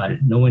knew about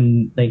it. No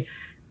one like,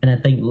 and I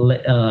think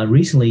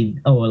recently,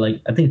 I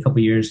think a couple of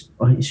years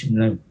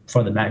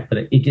farther back,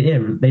 but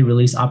they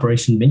released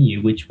Operation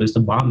Menu, which was the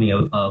bombing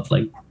of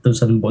like the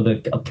southern border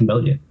of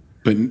Cambodia.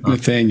 But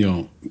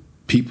Nathaniel,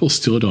 people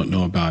still don't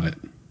know about it.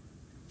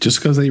 Just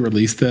because they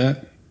released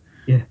that,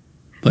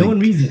 like, no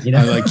one reads it,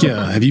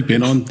 have you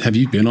been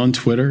on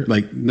Twitter?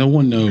 Like, no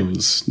one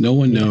knows. No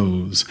one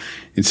knows.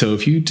 And so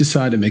if you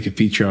decide to make a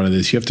feature out of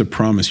this, you have to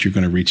promise you're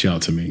going to reach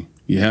out to me.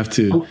 You have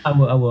to. I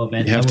will,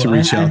 man. You have to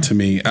reach out to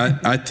me.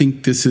 I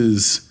think this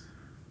is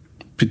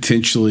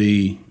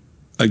potentially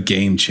a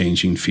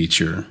game-changing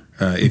feature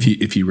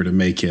if you were to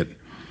make it.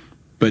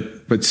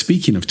 But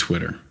speaking of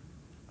Twitter,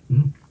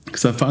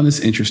 because I find this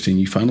interesting,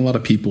 you find a lot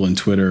of people in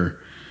Twitter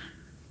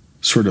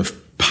sort of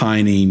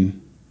pining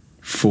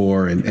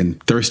for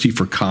and thirsty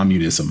for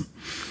communism.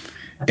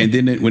 And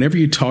then whenever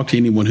you talk to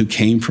anyone who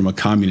came from a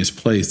communist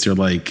place, they're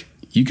like,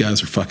 you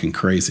guys are fucking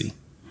crazy.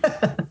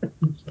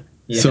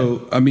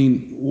 So, I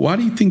mean, why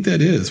do you think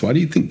that is? Why do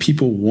you think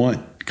people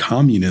want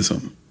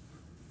communism?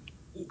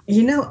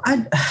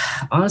 I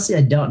honestly,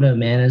 I don't know,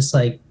 man. It's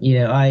like,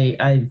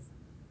 I've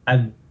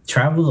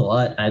traveled a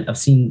lot. I've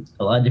seen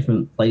a lot of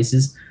different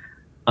places.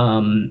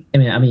 Been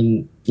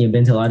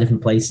to a lot of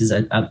different places.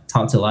 I've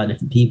talked to a lot of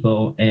different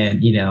people, and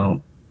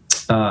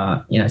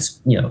I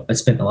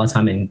spent a lot of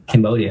time in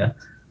Cambodia,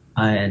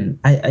 and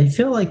I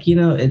feel like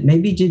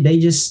maybe they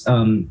just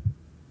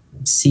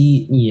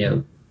see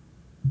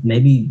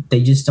maybe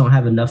they just don't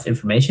have enough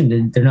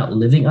information. They're not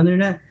living under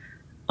that,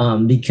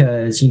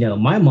 because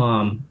my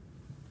mom,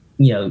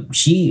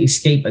 she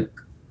escaped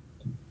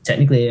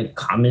technically a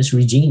communist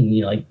regime.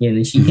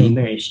 She came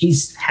here and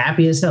she's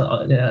happy as hell.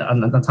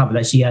 On top of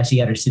that, she actually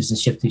got her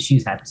citizenship too.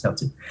 She's happy as hell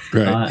too.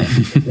 Right.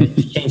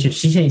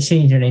 She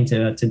changed her name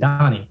to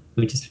Donnie,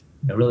 which is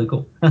really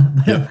cool.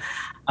 So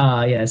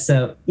I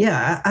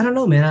don't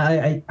know,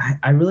 man.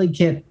 I really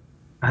can't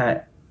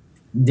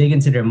dig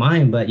into their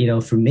mind, but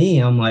for me,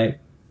 I'm like,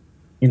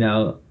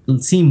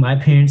 seeing my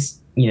parents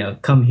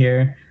come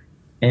here,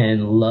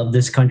 and love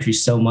this country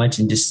so much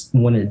and just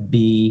want to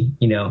be,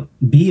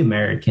 be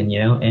American,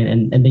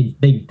 and they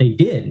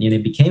did, they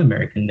became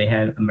American. They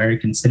had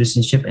American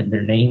citizenship and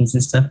their names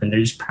and stuff, and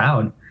they're just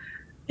proud.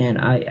 And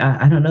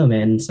I don't know,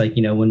 man. It's like,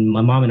 when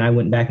my mom and I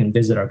went back and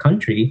visit our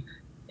country,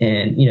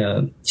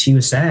 and, she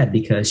was sad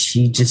because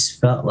she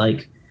just felt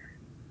like,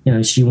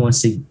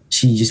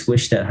 she just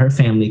wished that her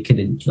family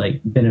could like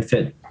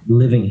benefit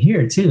living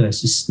here too.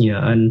 It's just,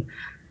 and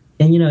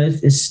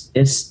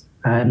it's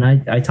and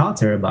I talked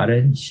to her about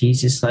it.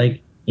 She's just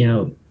like,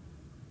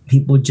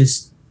 people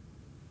just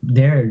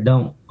there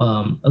don't,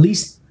 at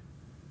least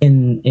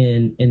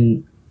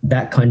in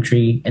that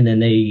country. And then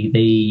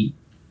they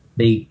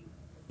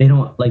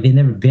don't, like, they've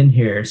never been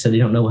here, so they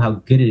don't know how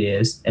good it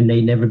is. And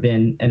they've never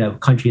been in a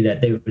country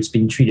that they was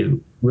being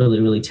treated really,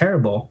 really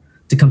terrible,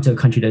 to come to a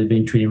country that's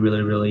been treated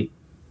really, really,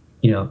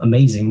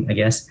 amazing, I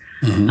guess.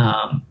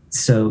 Mm-hmm.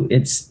 So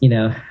it's,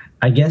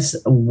 I guess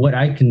what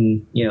I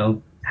can,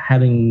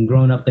 having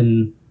grown up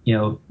in,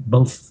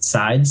 both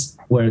sides,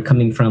 where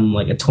coming from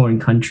like a torn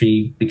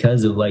country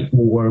because of like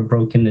war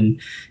broken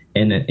and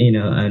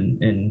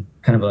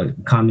kind of a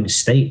communist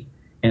state,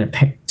 and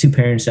two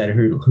parents that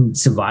who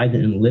survived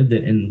it and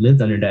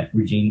lived under that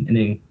regime, and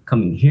then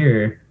coming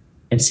here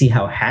and see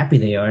how happy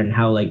they are and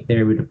how like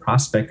they're able to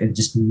prospect and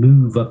just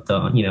move up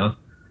the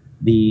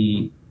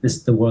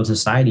world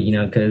society,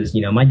 because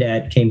my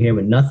dad came here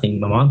with nothing,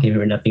 my mom came here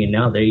with nothing, and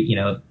now they,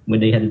 when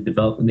they had to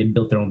develop, they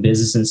built their own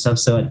business and stuff.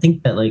 So I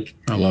think that, like,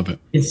 I love it.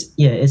 It's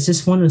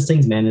just one of those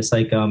things, man. It's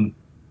like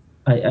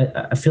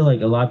I feel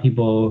like a lot of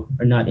people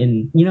are not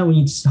in, when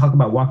you talk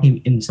about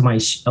walking in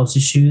somebody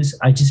else's shoes,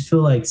 I just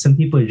feel like some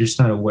people are just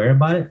not aware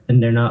about it,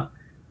 and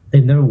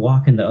they've never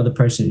walked in the other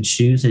person's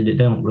shoes, and they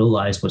don't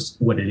realize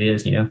what it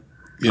is,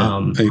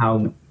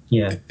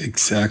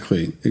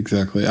 Exactly.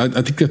 I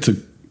think that's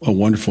a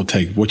wonderful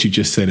take. What you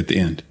just said at the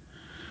end,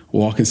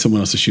 walk in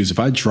someone else's shoes. If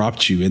I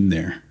dropped you in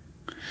there,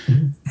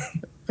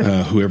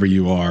 whoever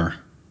you are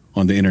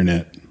on the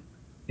internet,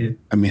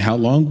 I mean, how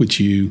long would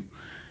you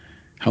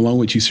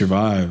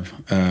survive?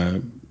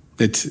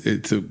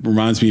 It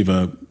reminds me of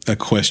a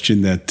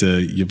question that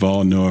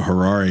Yuval Noah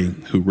Harari,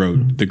 who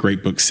wrote the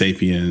great book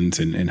Sapiens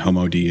and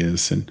Homo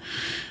Deus, and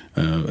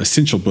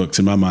essential books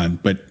in my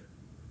mind, but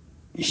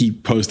he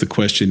posed the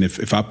question,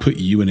 if I put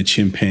you and a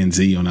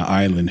chimpanzee on an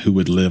island, who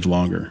would live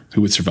longer? Who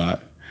would survive?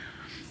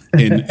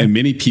 And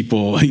many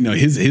people,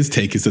 his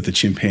take is that the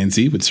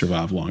chimpanzee would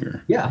survive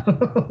longer. Yeah.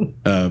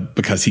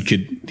 Because he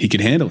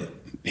could handle it.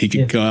 He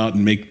could go out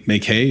and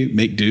make hay,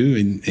 make do,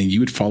 and you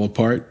would fall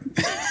apart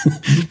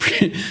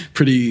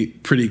pretty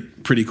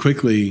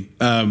quickly.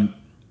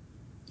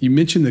 You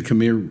mentioned the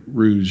Khmer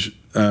Rouge.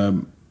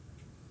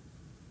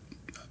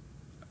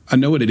 I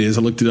know what it is.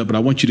 I looked it up, but I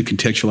want you to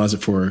contextualize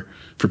it for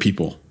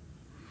people,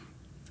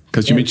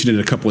 because you mentioned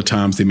it a couple of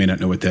times. They may not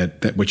know what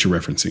what you're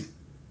referencing.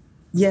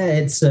 Yeah,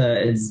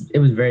 it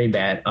was very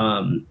bad.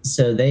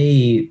 So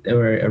they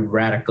were a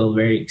radical,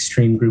 very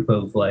extreme group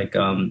of like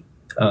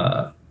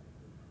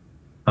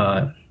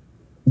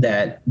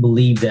that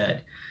believed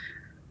that,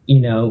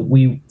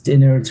 we,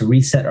 in order to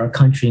reset our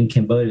country in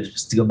Cambodia,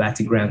 was to go back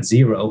to ground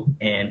zero,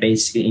 and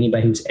basically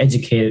anybody who was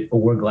educated or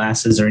wore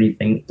glasses or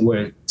anything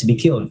were to be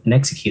killed and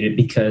executed,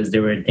 because they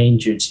were a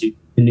danger to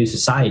the new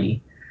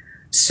society.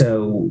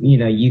 So,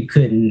 you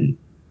couldn't,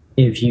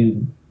 if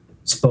you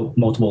spoke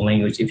multiple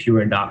language, if you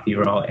were a doctor, you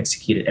were all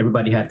executed.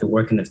 Everybody had to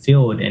work in the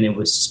field, and it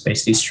was just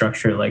basically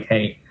structured like,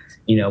 hey,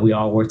 we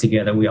all work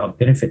together, we all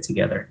benefit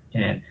together.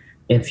 And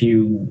if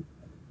you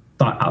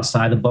thought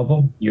outside the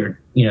bubble, you're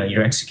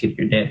executed,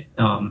 you're dead.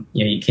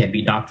 You can't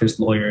be doctors,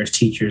 lawyers,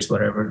 teachers,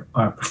 whatever,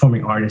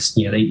 performing artists.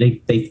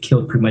 They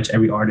killed pretty much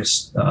every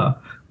artist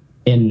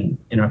in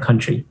our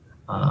country.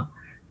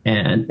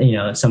 And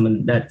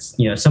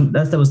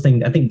that was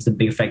thing. I think it's the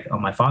big effect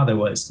on my father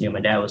was, my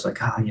dad was like,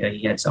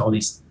 he had all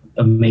these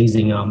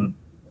amazing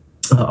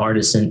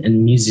artists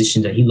and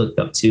musicians that he looked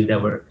up to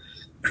that were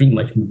pretty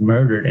much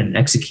murdered and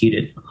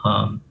executed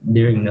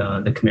during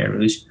the Khmer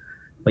Rouge.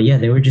 But yeah,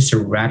 they were just a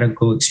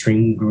radical,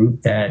 extreme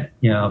group that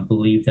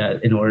believed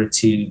that in order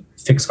to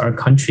fix our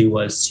country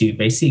was to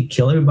basically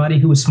kill everybody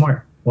who was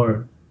smart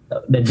or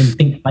that didn't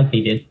think like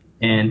they did,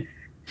 and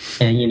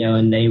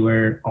they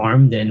were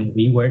armed and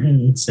we weren't,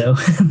 and so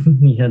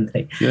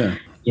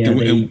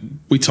and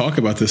we talk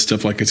about this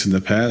stuff like it's in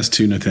the past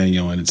too,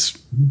 Nathaniel, and it's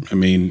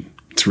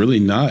really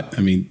not.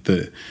 I mean,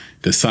 the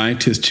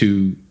scientists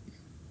who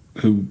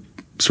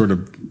sort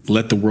of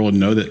let the world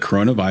know that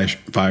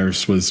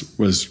coronavirus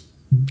was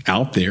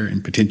out there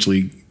and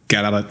potentially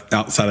got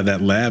outside of that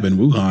lab in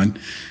Wuhan,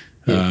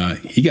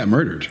 he got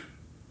murdered.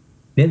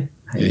 Yeah,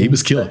 he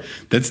was killed.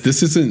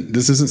 This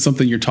isn't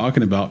something you're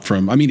talking about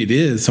it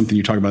is something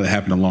you're talking about that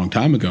happened a long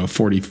time ago,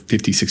 40,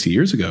 50, 60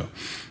 years ago,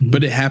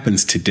 but it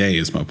happens today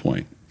is my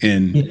point.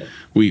 And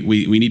we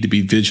need to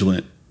be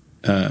vigilant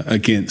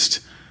against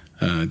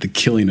the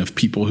killing of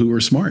people who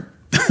are smart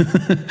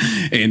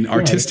and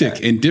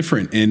artistic and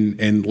different.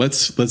 And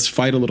let's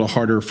fight a little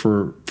harder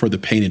for the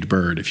painted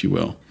bird, if you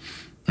will.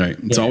 Right.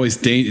 It's always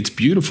it's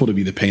beautiful to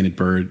be the painted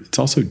bird. It's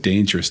also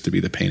dangerous to be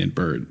the painted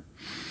bird.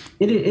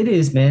 It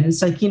is, man.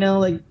 It's like,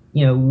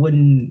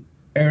 when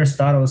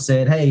Aristotle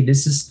said, "Hey,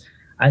 this is,"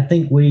 I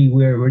think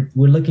we're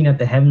looking at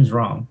the heavens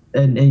wrong.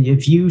 And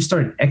if you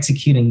start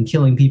executing and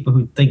killing people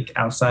who think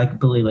outside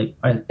completely,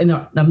 and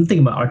I'm thinking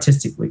about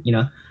artistically,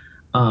 in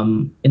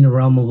the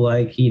realm of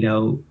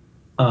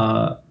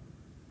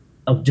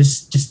of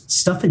just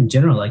stuff in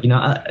general,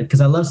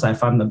 because I love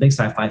sci-fi. I'm a big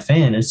sci-fi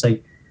fan. It's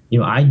like,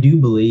 I do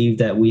believe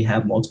that we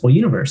have multiple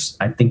universe.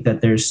 I think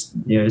that there's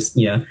with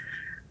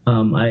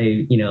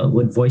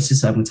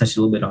Voices, I'm going to touch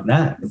a little bit on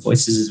that.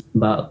 Voices is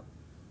about,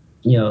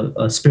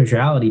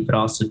 spirituality, but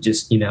also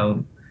just,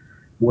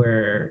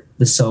 where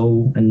the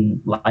soul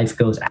and life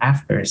goes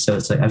after. So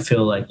it's like, I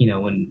feel like,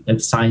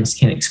 if science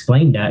can't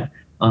explain that,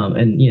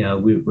 and,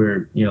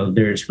 we're,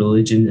 there's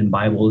religion and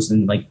Bibles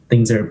and like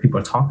things that people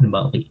are talking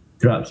about like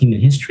throughout human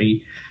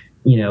history,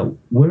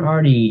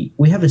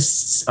 we have a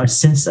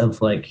sense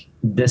of like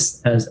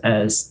this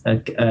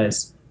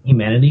as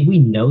humanity. We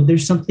know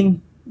there's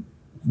something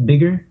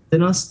bigger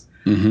than us.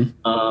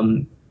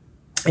 Mm-hmm.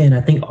 And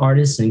I think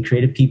artists and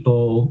creative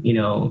people,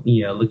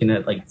 looking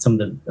at like some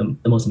of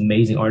the most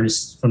amazing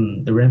artists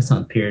from the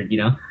Renaissance period,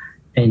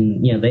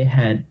 and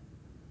they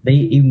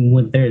even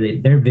went there.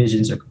 Their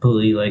visions are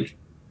completely like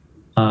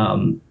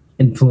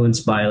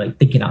influenced by like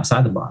thinking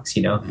outside the box,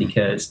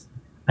 because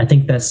I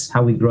think that's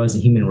how we grow as a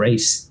human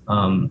race,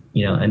 and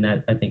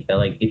that I think that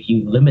like if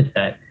you limit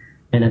that,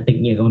 and I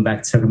think talking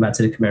back to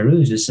the Khmer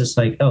Rouge, it's just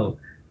like, oh,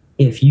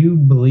 if you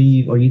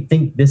believe or you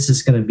think this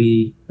is going to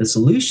be the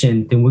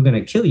solution, then we're going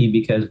to kill you,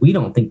 because we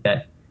don't think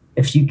that.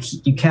 If you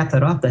cap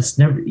that off, that's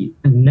never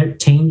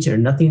change, or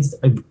nothing's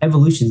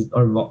evolution,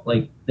 or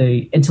like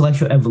the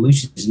intellectual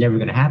evolution is never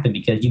going to happen,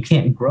 because you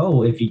can't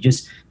grow if you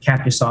just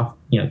cap yourself,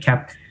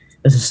 cap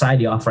the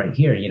society off right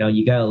here.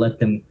 You got to let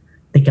them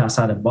think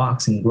outside the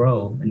box and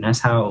grow. And that's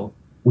how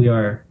we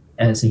are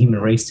as a human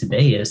race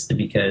today,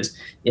 because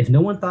if no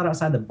one thought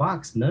outside the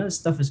box, none of this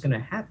stuff is going to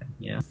happen.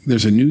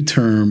 There's a new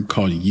term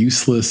called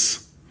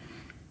useless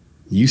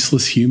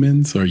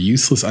humans, or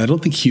useless. I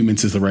don't think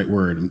humans is the right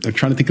word. I'm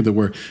trying to think of the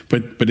word,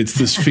 but it's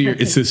this fear.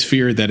 It's this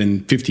fear that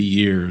in 50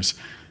 years,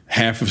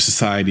 half of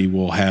society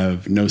will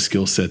have no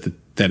skill set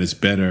that is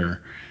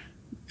better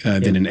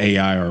than an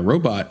AI or a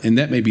robot. And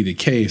that may be the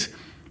case.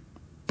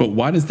 But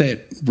why does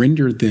that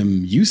render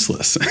them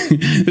useless?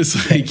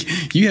 It's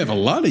like you have a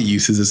lot of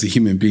uses as a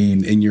human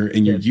being, and your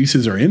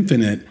uses are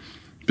infinite,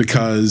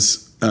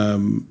 because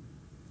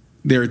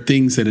there are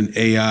things that an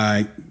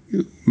AI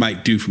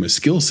might do from a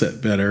skill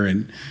set better,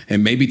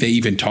 and maybe they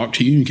even talk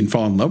to you and you can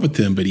fall in love with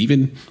them. But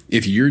even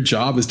if your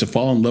job is to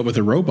fall in love with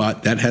a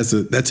robot,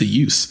 that's a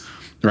use,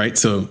 right?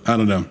 So I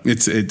don't know.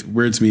 It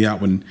weirds me out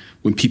when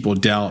people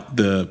doubt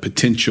the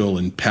potential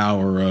and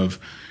power of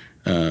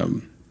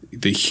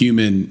the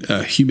human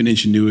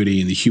ingenuity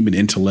and the human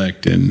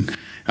intellect. And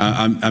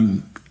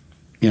I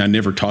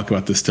never talk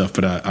about this stuff,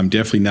 but I'm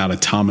definitely not a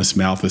Thomas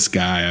Malthus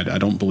guy. I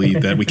don't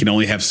believe that we can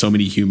only have so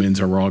many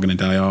humans or we're all going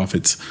to die off.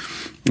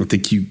 I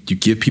think you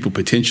give people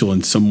potential,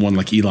 and someone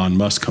like Elon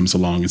Musk comes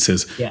along and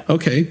says,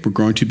 okay, we're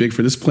growing too big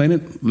for this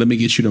planet. Let me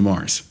get you to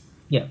Mars.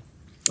 Yeah.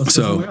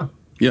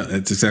 Yeah,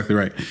 that's exactly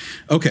right.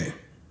 Okay.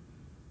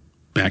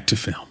 Back to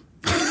film.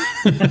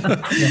 We kind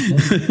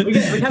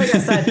of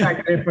got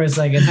sidetracked there for a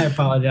second. I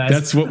apologize.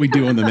 That's what we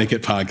do on the Make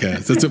It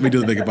podcast. That's what we do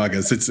on the Make It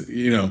podcast. It's,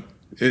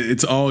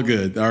 it's all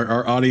good.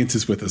 Our audience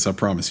is with us. I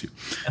promise you.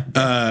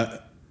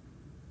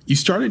 You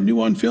started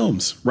New On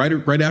Films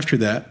right after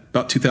that,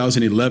 about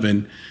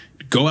 2011.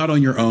 Go out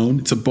on your own.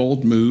 It's a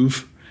bold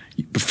move.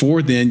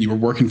 Before then, you were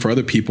working for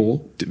other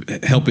people,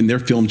 helping their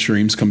film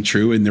dreams come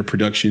true and their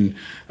production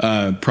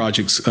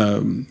projects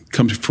come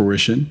to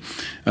fruition.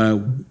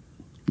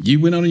 You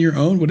went out on your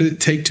own. What did it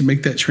take to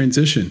make that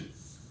transition?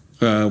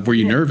 Were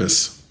you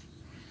nervous?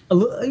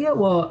 Yeah.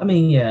 Well, I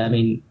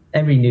mean,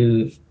 every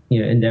new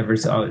endeavor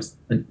is always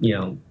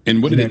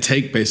And what did it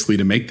take basically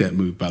to make that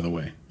move? By the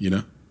way,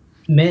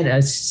 Man,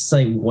 it's just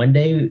like one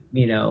day,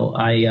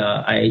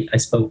 I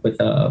spoke with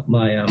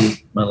my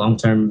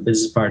long-term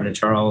business partner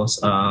Charles,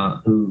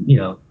 who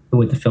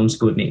went to film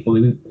school with me.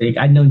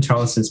 I'd known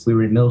Charles since we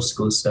were in middle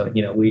school, so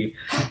we've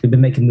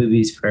been making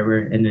movies forever.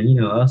 And then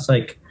I was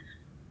like,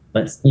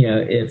 let's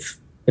if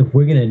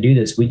we're gonna do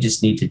this, we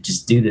just need to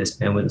just do this,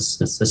 man. Let's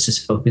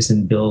just focus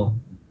and build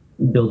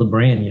a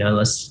brand.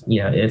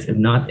 If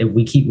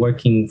we keep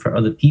working for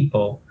other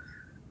people,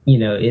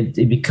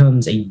 it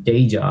becomes a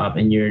day job,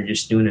 and you're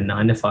just doing a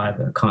 9 to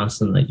 5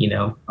 constantly,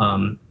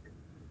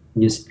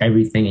 just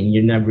everything, and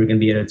you're never going to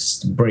be able to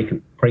just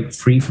break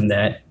free from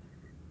that,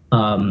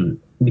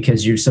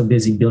 because you're so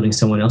busy building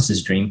someone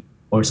else's dream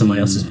or someone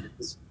else's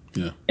business.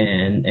 Yeah.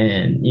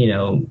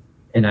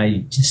 And I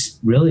just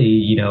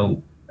really,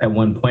 at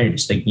one point,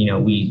 just like,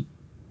 we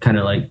kind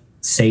of like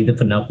saved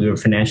up enough. We were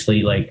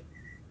financially like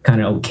kind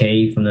of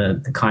okay from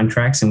the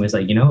contracts, and was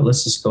like,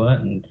 let's just go out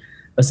and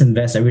let's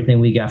invest everything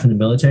we got from the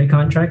military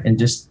contract and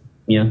just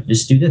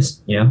do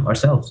this,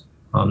 ourselves.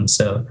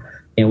 So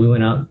we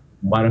went out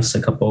bought us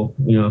a couple,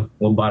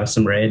 we'll bought us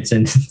some Reds,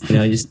 and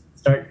just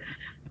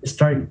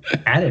start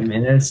at it,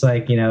 man. It's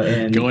like,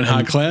 and going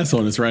high class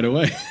on us right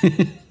away.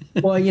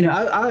 Well,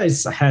 I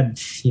always had,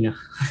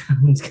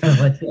 it's kind of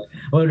like,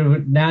 well,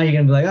 now you're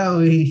gonna be like,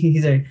 oh,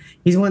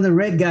 he's one of the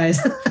Red guys.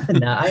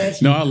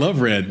 No, I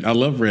love Red. I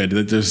love Red.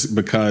 Just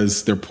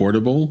because they're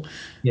portable.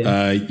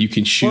 Yeah. You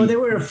can shoot. Well, they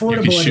were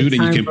affordable. You can shoot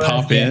and you can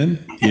pop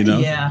in.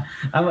 Yeah.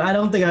 I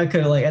don't think I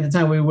could, like, at the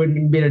time we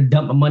wouldn't be able to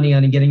dump my money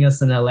on getting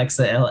us an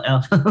Alexa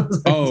LL.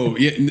 Oh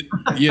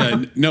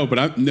yeah. No, but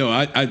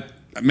I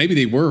maybe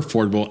they were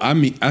affordable. I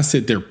mean, I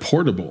said they're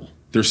portable.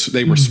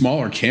 They were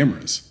smaller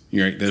cameras.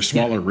 Right? They're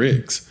smaller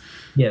rigs.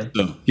 Yeah.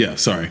 So yeah.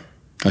 Sorry,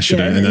 I should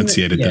have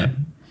enunciated that.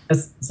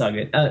 That's all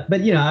good. But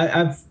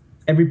I've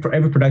every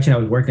production I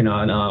was working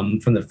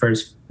on, from the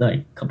first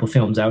couple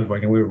films I was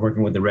working, we were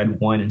working with the Red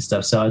One and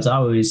stuff. So I was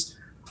always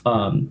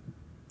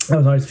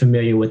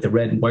familiar with the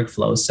Red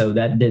workflow. So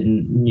that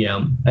didn't,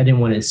 I didn't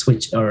want to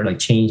switch or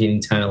change any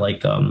kind of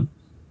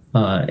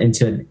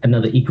into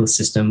another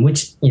ecosystem.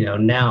 Which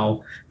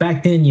now,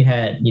 back then you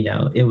had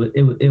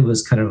it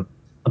was kind of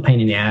a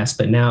pain in the ass,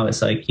 but now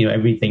it's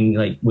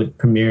everything with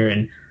Premiere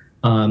and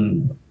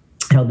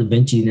Hell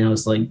DaVinci now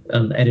is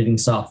editing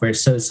software,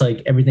 so it's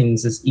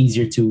everything's just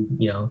easier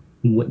to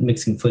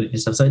mixing footage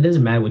and stuff. So it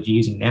doesn't matter what you're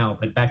using now,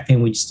 but back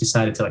then we just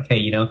decided to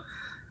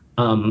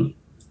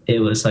it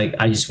was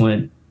I just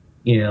wanted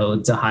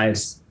the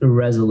highest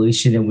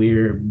resolution, and we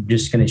were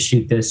just going to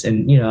shoot this,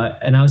 and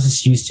and I was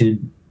just used to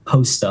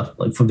post stuff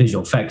for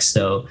visual effects,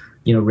 so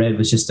Red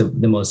was just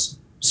the most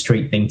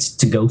straight thing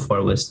to go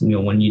for, was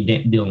when you're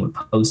dealing with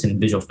post and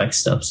visual effects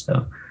stuff.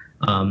 So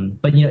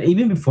but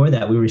even before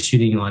that, we were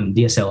shooting on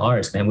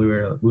DSLRs, man. We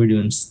were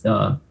doing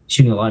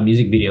shooting a lot of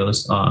music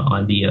videos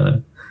on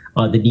the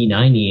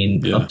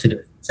D90 and up to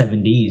the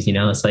 7Ds.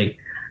 It's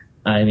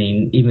I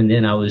mean, even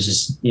then I was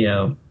just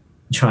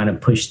trying to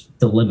push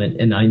the limit,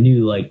 and I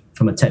knew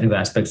from a technical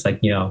aspects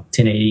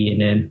 1080,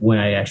 and then when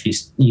I actually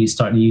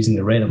started using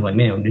the Red, I'm like,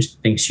 man, this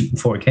thing's shooting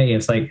 4K.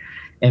 It's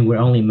and we're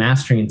only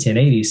mastering in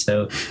 1080,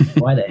 so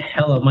why the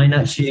hell am I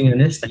not shooting on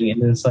this thing?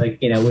 And it's we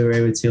were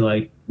able to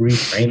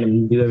reframe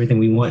and do everything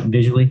we want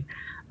visually.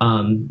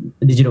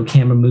 Digital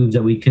camera moves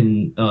that we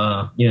can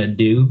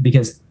do,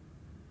 because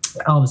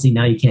obviously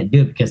now you can't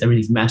do it because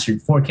everything's mastered in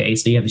 4K,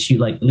 so you have to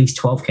shoot at least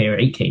 12K or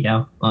 8K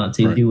now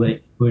to do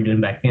what we were doing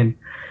back then.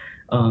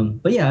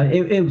 But yeah,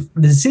 the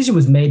decision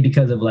was made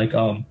because of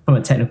from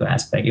a technical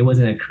aspect. It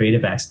wasn't a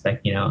creative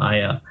aspect.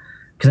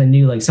 Because I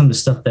knew some of the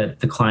stuff that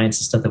the clients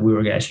and stuff that we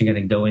were actually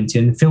going to go into,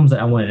 and the films that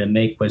I wanted to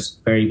make was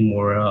very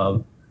more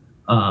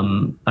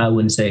I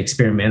wouldn't say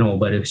experimental,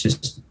 but it was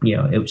just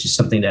it was just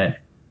something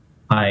that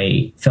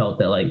I felt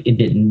that it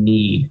didn't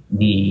need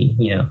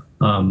the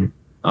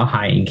a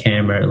high-end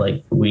camera.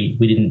 We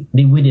didn't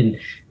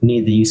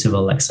need the use of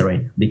Alexa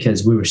right now,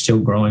 because we were still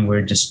growing. We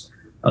were just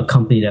a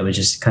company that was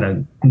just kind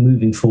of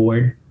moving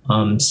forward.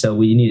 So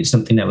we needed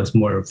something that was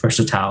more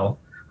versatile,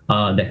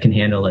 that can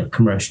handle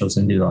commercials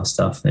and do all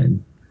stuff.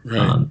 And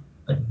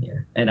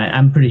and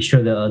I'm pretty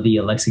sure the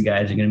Alexa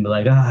guys are going to be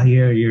like,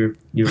 you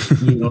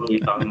know what you're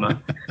talking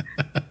about.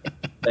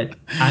 But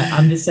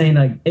I'm just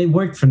saying, it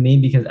worked for me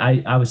because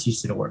I was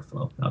used to the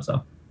workflow.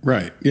 Also.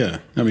 Right. Yeah.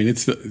 I mean,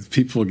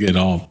 people get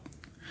all.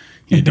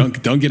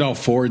 Don't get all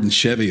Ford and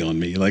Chevy on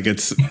me.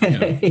 It's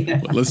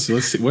let's see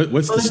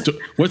what's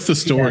the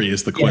story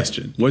is the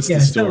question. What's the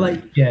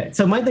story?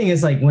 So my thing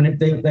is when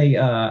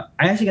I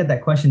actually got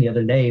that question the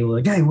other day.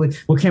 Hey,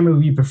 what camera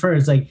would you prefer?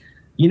 It's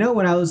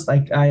when I was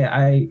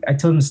I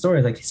told him the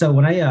story. So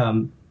when I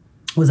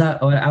was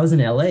in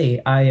LA,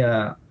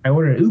 I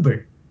ordered an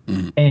Uber,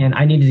 and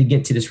I needed to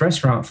get to this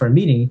restaurant for a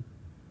meeting.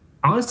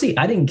 Honestly,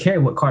 I didn't care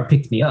what car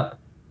picked me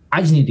up.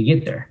 I just needed to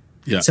get there.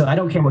 Yeah. So I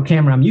don't care what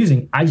camera I'm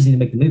using. I just need to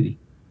make the movie.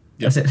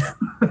 Yep. That's it.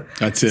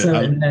 That's it. So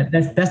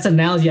that's the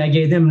analogy I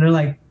gave them, and they're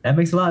like, that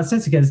makes a lot of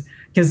sense, because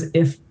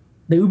if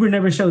the Uber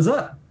never shows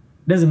up,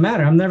 it doesn't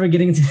matter. I'm never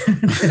getting to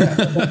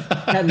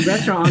that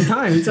restaurant on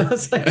time. So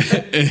it's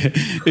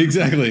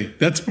exactly.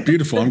 That's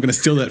beautiful. I'm going to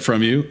steal that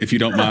from you if you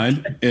don't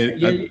mind.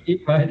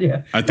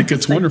 I think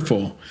it's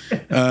wonderful.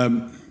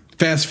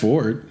 Fast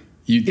forward.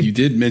 You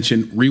did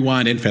mention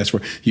rewind and fast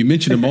forward. You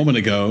mentioned a moment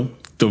ago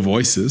The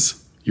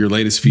Voices, your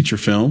latest feature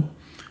film.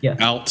 Yeah.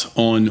 Out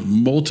on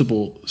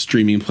multiple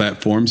streaming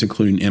platforms,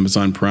 including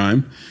Amazon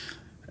Prime.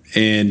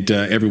 And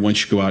everyone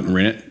should go out and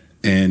rent it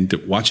and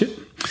watch it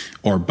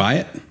or buy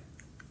it.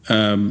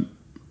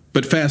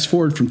 But fast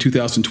forward from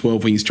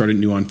 2012, when you started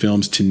New On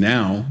Films, to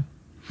now,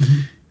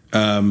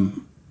 I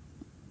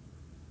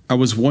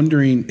was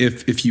wondering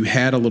if you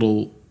had a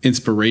little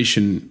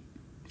inspiration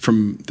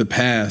from the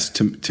past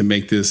to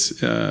make this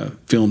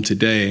film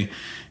today.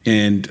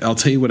 And I'll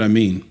tell you what I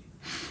mean.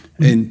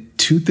 In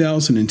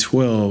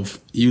 2012,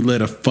 you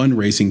led a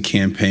fundraising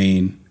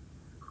campaign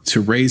to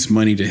raise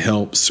money to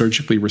help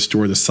surgically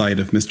restore the sight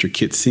of Mr.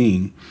 Kit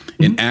Singh,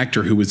 an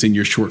actor who was in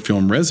your short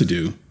film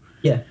Residue.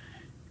 Yeah.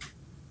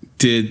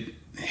 Did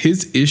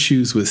his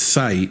issues with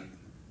sight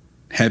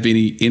have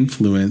any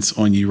influence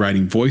on you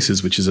writing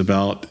Voices, which is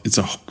it's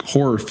a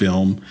horror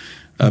film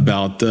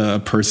about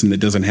a person that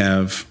doesn't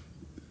have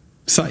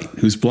sight,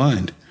 who's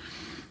blind.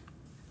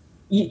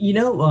 You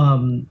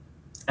know,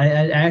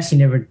 I actually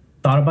never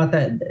thought about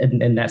that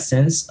in that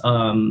sense.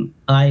 You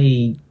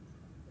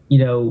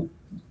know,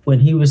 when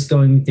he was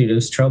going through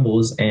those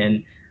troubles,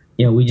 and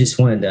you know, we just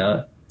wanted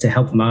to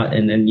help him out,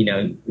 and then, you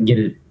know, get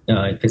it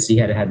because he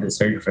had had the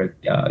surgery for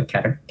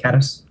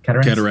cataracts.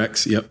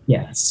 Cataracts. Yep.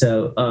 Yeah.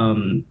 So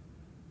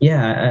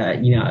yeah,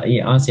 you know,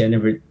 yeah, honestly, I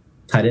never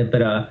tied it,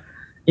 but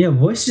you know,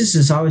 voices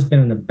has always been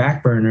on the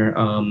back burner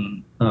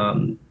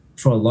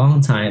for a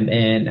long time.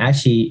 And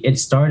actually,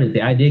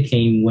 the idea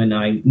came when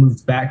I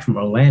moved back from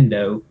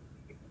Orlando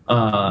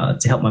to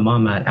help my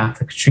mom out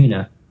after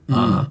Katrina.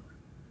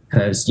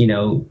 Because, you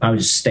know, I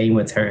was just staying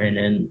with her, and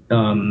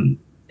then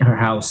her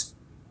house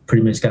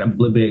pretty much got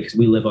obliterated because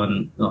we live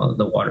on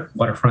the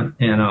waterfront.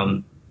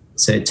 And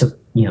so it took,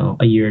 you know,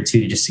 a year or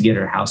two just to get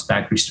her house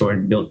back restored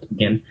and built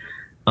again.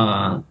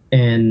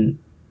 And,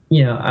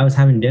 you know, I was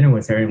having dinner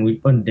with her, and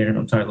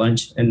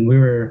lunch, and we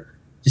were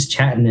just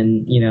chatting,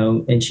 and, you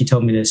know, and she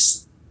told me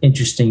this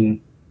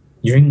interesting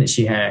dream that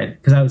she had,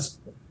 because I was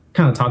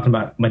kind of talking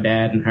about my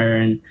dad and her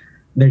and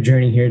their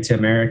journey here to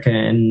America.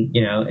 And,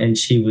 you know, and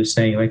she was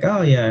saying like,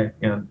 oh yeah,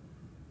 you know,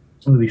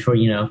 before,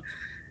 you know,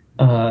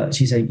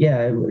 she said,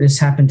 yeah, this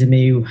happened to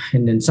me.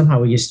 And then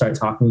somehow we just started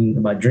talking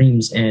about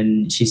dreams.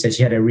 And she said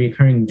she had a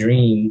recurring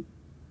dream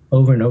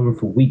over and over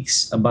for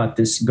weeks about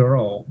this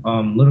girl,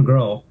 little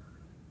girl,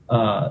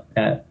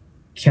 that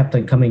kept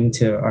on coming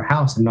to our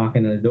house and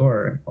knocking on the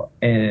door,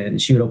 and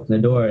she would open the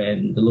door,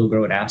 and the little girl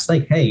would ask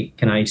like, hey,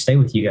 can I stay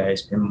with you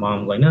guys? And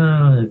mom was like,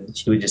 no. And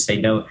she would just say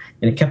no.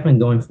 And it kept on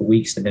going for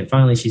weeks. And then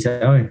finally she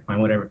said, all right,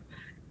 fine, whatever.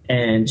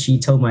 And she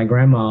told my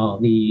grandma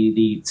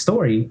the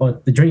story or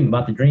the dream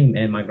about the dream.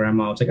 And my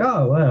grandma was like,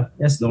 oh, well,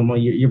 that's normal.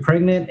 You're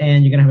pregnant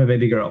and you're going to have a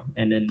baby girl.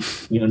 And then,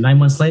 you know, 9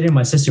 months later,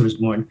 my sister was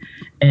born.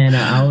 And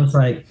I was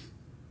like,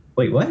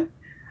 wait, what?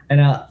 And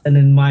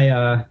then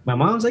my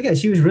mom was like, yeah,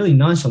 she was really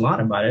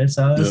nonchalant about it.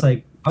 So I was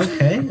like,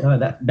 okay,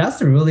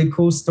 that's a really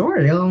cool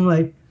story. I'm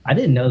like, I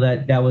didn't know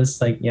that was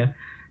like, yeah.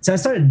 So I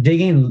started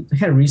digging,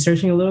 kind of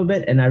researching a little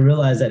bit, and I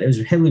realized that it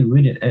was heavily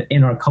rooted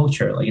in our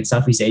culture, like in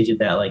Southeast Asia,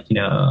 that like, you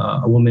know,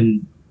 a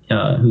woman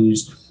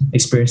who's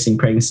experiencing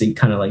pregnancy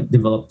kind of like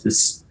developed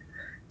this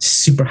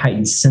super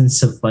heightened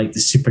sense of like the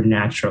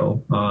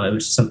supernatural. It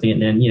was something,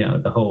 and then, you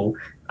know, the whole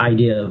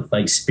idea of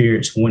like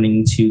spirits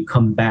wanting to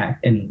come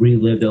back and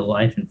relive their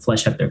life and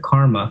flesh out their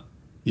karma,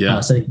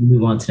 so they can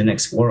move on to the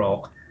next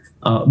world,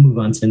 move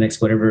on to the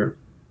next whatever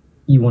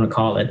you want to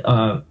call it.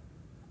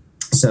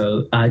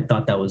 So I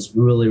thought that was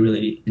really,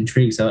 really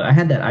intriguing. So I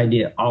had that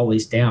idea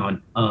always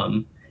down.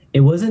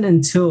 It wasn't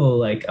until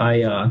like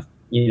I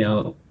you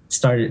know,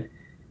 started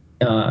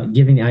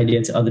giving the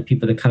idea to other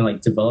people to kind of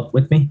like develop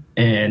with me,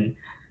 and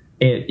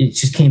it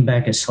just came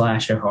back as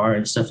slasher horror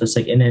and stuff. It's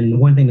like, and then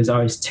one thing that's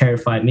always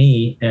terrified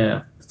me,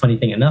 funny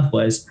thing enough,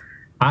 was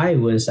I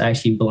was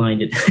actually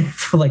blinded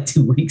for like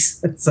 2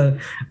 weeks. So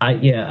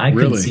I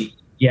couldn't see.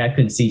 Yeah, I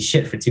couldn't see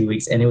shit for 2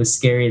 weeks, and it was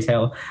scary as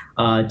hell.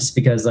 Just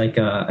because like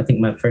I think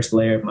my first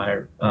layer of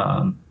my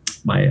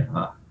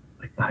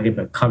I give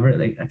a cover.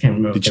 Like I can't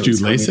remember. Did you do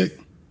LASIK?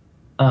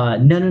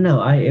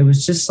 No. It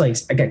was just like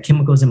I got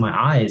chemicals in my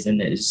eyes,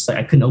 and it's just like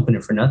I couldn't open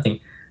it for nothing.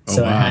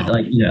 So I had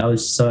like, you know,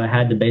 I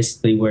had to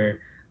basically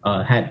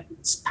had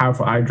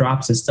powerful eye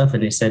drops and stuff.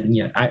 And they said,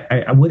 you know,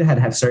 I would have had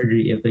to have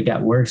surgery if it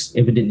got worse,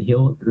 if it didn't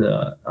heal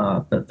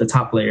the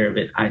top layer of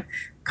it. I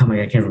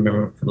can't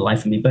remember for the life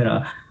of me,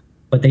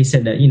 but they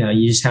said that, you know,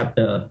 you just have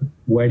to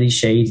wear these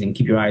shades and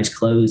keep your eyes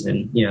closed.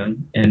 And, you know,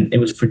 and it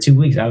was for 2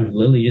 weeks. I was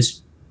literally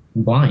just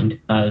blind.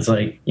 I was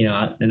like, you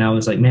know, and I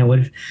was like, man,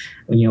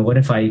 what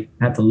if I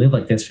have to live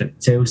like this?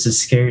 So it was the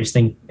scariest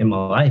thing in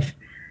my life.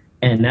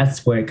 And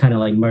that's where it kind of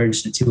like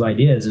merged the two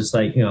ideas. It's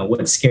like, you know,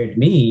 what scared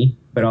me,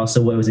 but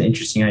also what was an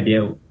interesting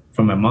idea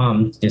from my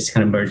mom, just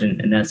kind of merged.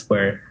 And that's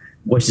where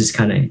voices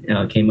kind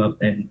of came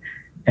up, and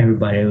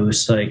everybody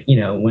was like, you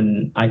know,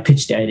 when I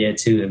pitched the idea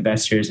to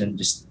investors and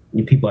just,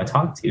 you know, people I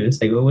talked to,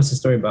 it's like, well, what's the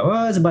story about?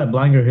 Well, it's about a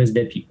blind girl who has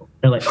dead people.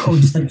 They're like, oh,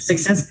 just like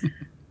Sixth Sense?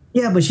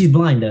 Yeah, but she's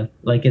blind though.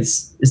 Like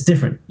it's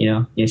different, you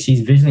know? Yeah,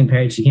 she's visually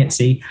impaired. She can't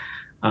see.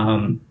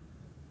 You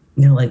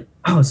know, like,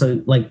 oh,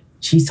 so like,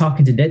 she's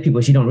talking to dead people.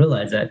 She don't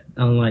realize that.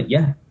 I'm like,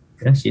 yeah,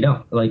 she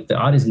don't. Like the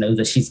audience knows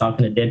that she's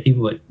talking to dead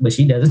people, but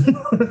she doesn't.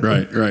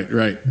 Right.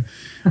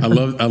 I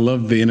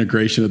love the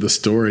integration of the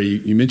story.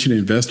 You mentioned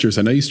investors.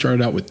 I know you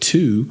started out with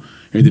 2,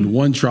 and then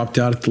one dropped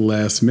out at the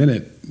last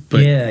minute.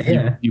 But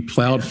you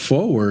plowed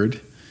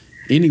forward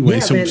anyway.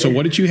 Yeah, so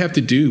what did you have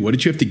to do? What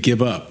did you have to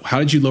give up? How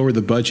did you lower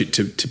the budget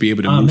to be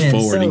able to move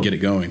forward and get it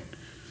going?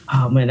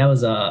 Oh man,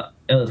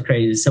 it was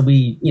crazy. So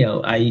we, you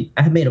know, I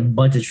had made a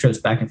bunch of trips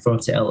back and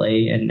forth to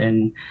LA,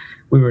 and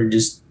we were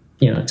just,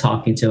 you know,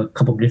 talking to a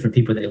couple of different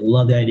people. They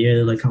loved the idea.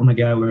 They're like, oh my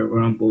God, we're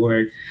on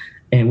board.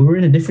 And we were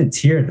in a different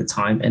tier at the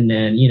time. And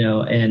then, you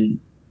know, and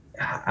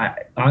I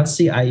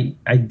honestly, I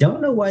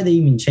don't know why they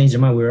even changed their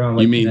mind. We were on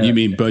like, you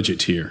mean budget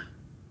tier?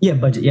 Yeah,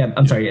 budget. Yeah,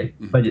 I'm sorry.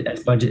 Yeah,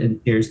 budget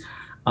and tiers.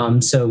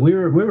 So we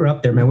were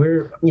up there, man. We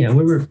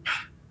were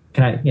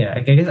can I? Yeah,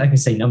 I guess I can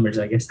say numbers.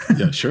 I guess.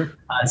 Yeah, sure.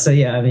 So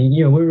yeah, I mean,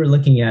 we were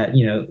looking at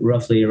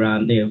roughly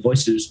around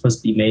voices were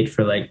supposed to be made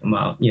for like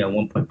about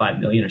 1.5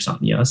 million or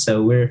something.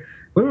 So we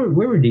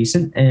were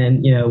decent,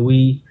 and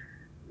we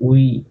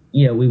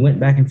went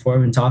back and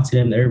forth and talked to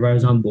them. Everybody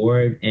was on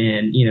board,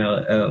 and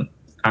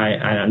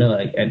I don't know,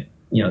 like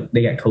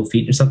they got cold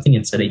feet or something,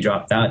 and so they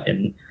dropped out,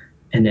 and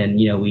then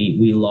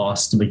we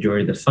lost the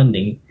majority of the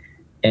funding,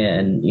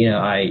 and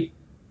I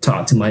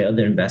talked to my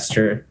other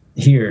investor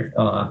here,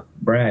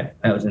 Brad.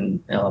 I was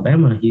in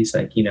Alabama. He's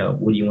like,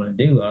 what do you want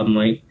to do? I'm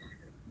like,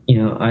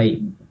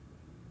 I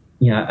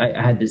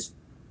had this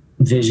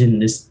vision,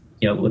 this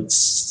with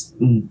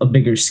a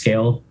bigger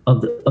scale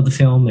of the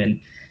film,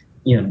 and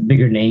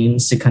bigger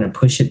names to kind of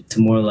push it to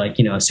more like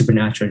a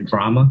supernatural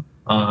drama.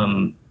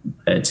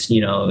 It's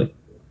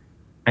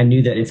I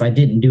knew that if I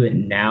didn't do it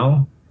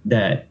now,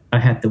 that I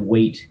had to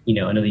wait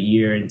another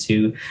year and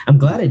two. I'm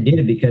glad I did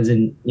it, because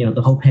in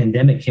the whole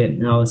pandemic hit,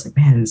 and I was like,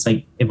 man, it's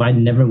like if I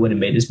never would have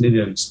made this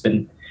movie, I've just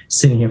been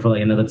sitting here for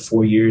like another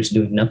 4 years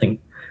doing nothing,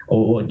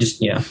 or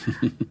just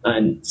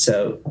and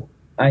so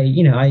I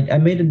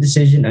made a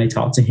decision. I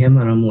talked to him,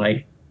 and I'm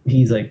like,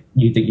 he's like,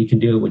 you think you can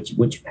do it?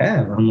 What you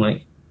have? I'm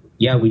like,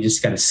 yeah, we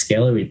just got to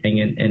scale everything,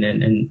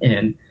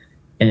 and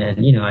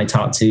I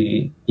talked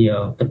to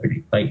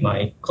like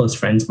my close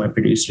friends, my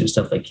producers and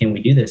stuff, like, can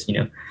we do this?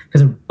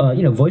 Because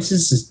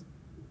Voices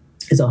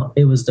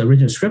it was the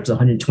original script is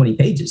 120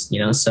 pages,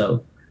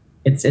 so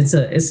it's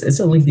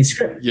a lengthy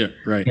script. Yeah,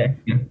 right. Yeah.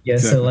 Exactly.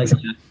 So like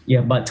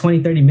about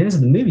 20-30 minutes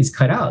of the movie is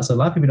cut out, so a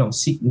lot of people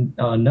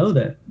don't know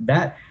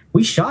that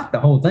we shot the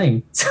whole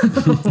thing. So,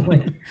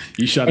 like,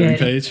 you shot every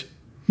page?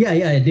 Yeah,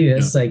 I do.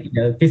 It's like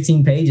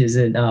 15 pages,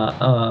 and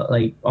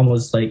like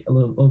almost like a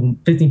little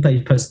 15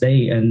 pages per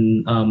day,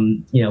 and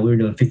we were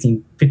doing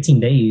 15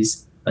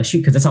 days a shoot,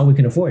 because that's all we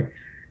can afford,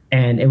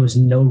 and it was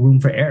no room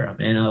for error.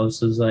 And I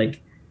was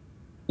like,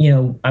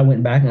 I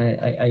went back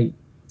and I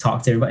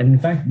talked to everybody, and in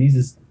fact,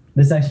 this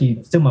is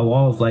actually still my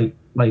wall of like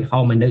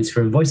all my notes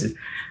for Voices.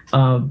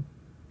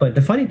 But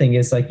the funny thing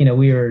is, like,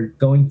 we were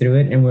going through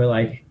it, and we're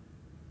like,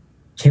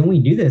 can we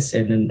do this?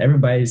 And then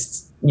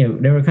everybody's they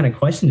were kind of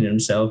questioning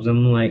themselves.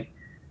 I'm like,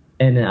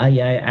 and then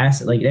I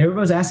asked, like,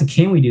 everybody was asking,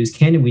 can we do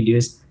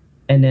this?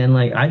 And then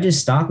like I just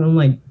stopped, and I'm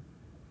like,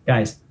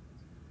 guys,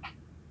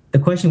 the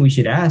question we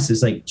should ask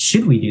is like,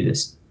 should we do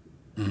this?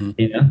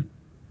 Mm-hmm.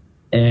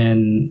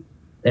 And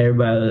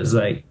everybody was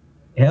like,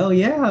 hell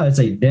yeah. It's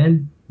like,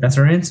 then that's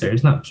our answer.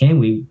 It's not can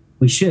we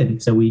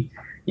should. So we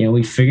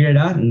figured it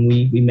out, and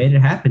we made it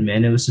happen,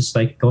 man. It was just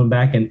like going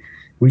back and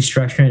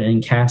restructuring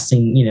and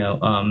casting,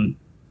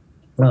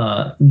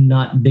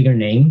 not bigger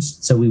names.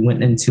 So we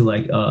went into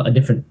like a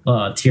different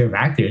tier of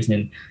actors,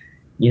 and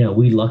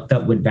we lucked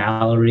up with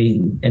Valerie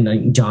and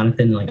like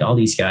Jonathan, like all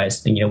these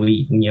guys, and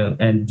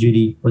and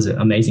Judy was an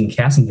amazing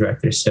casting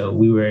director. So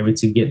we were able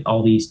to get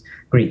all these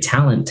great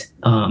talent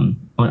on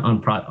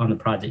the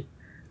project.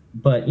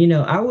 But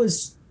I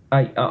was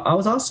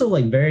also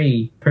like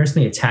very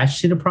personally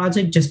attached to the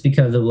project, just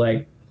because of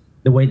like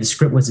the way the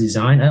script was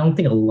designed. I don't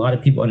think a lot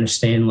of people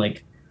understand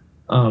like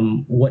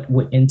what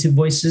went into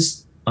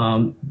Voices.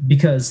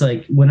 Because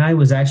like when I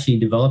was actually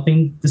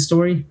developing the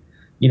story,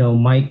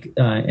 Mike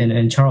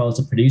and Charles,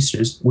 the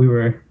producers, we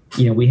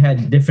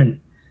had different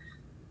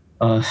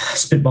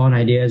spitballing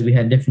ideas. We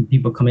had different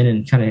people come in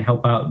and kind of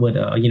help out with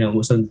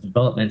with some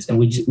developments, and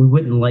we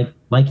wouldn't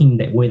liking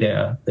the way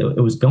that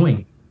it was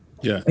going.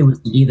 Yeah, it was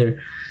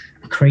either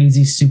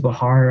crazy super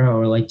horror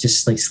or like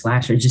just like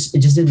slasher. It just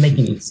didn't make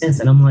any sense.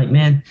 And I'm like,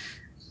 man,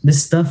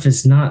 this stuff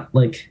is not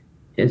like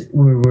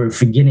we're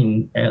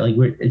forgetting.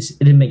 It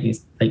didn't make any,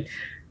 like.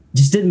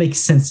 Just didn't make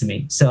sense to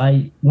me. So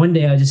one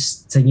day I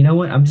just said, you know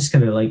what? I'm just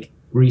gonna like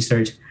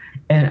research,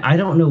 and I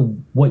don't know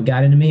what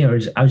got into me, or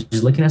I was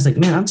just looking. I was like,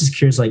 man, I'm just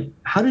curious. Like,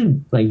 how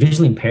do like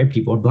visually impaired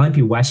people or blind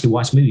people actually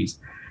watch movies?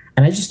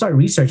 And I just started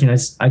researching.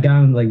 I got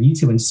on like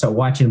YouTube and started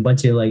watching a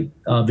bunch of like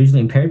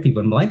visually impaired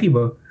people and blind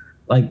people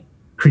like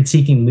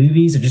critiquing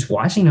movies or just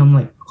watching. I'm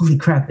like, holy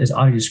crap! There's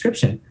audio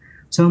description.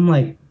 So I'm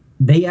like,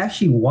 they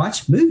actually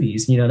watch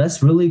movies.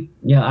 That's really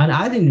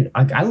and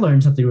I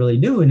learned something really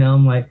new, and now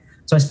I'm like.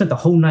 So I spent the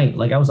whole night,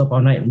 like I was up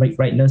all night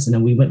writing notes, and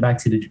then we went back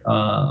to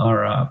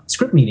our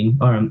script meeting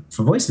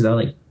for Voices. I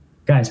was like,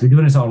 guys, we're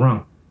doing this all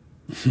wrong.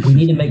 We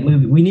need to make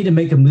movie. We need to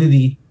make a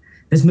movie.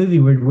 This movie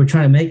we're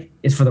trying to make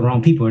is for the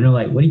wrong people. And they're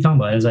like, what are you talking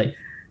about? I was like,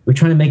 we're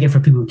trying to make it for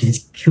people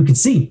who can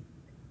see.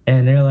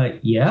 And they're like,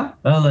 yeah.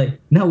 I was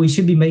like, no, we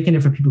should be making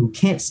it for people who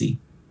can't see.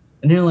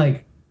 And they're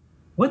like,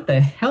 what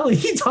the hell are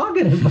you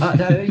talking about?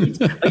 Have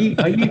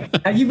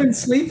you been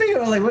sleeping,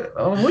 or like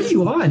what are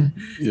you on?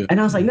 Yeah.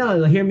 And I was like,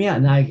 no, hear me out.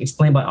 And I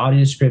explained about audio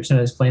description.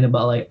 I explained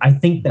about like, I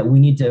think that we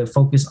need to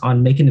focus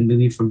on making a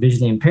movie for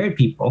visually impaired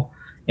people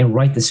and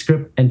write the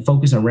script and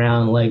focus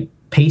around like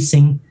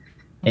pacing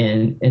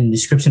and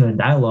description of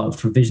dialogue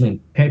for visually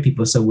impaired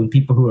people. So when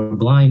people who are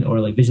blind or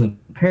like visually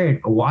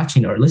impaired are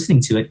watching or listening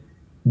to it,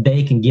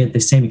 they can get the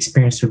same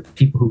experience for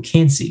people who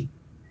can see.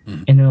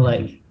 Mm-hmm. And they're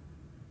like,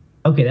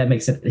 okay, that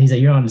makes sense. He's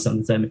like, you're onto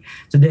something.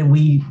 So then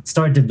we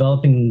started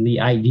developing the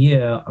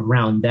idea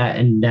around that,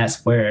 and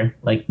that's where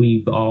like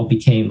we all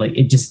became like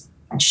it just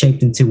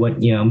shaped into what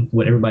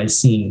what everybody's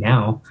seeing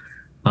now.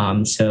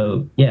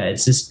 So yeah,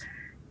 it's just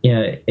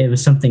it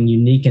was something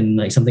unique and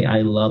like something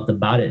I loved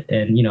about it,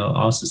 and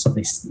also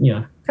something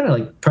kind of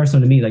like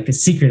personal to me, like a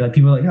secret. Like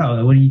people are like,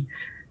 oh, what do you?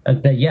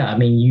 But yeah, I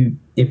mean,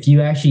 if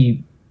you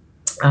actually.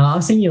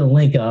 I'll send you a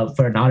link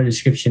for an audio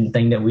description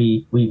thing that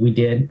we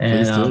did,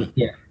 and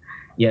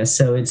yeah.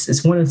 So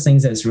it's one of the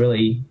things that's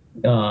really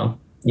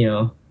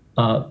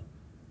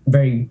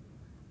very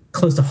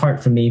close to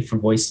heart for me for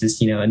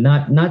voices, and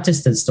not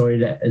just the story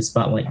that is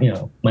about like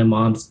my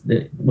mom's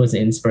that was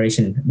the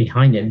inspiration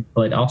behind it,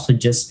 but also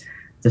just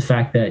the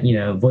fact that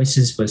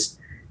voices was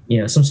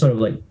some sort of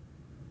like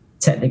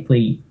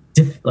technically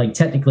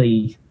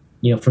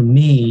for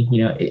me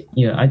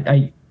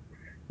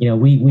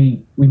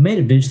we made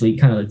it visually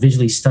kind of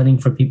visually stunning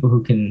for people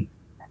who can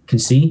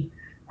see,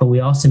 but we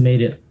also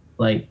made it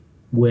like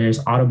where it's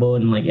audible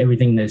and like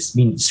everything that's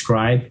being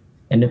described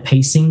and the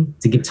pacing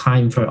to give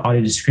time for audio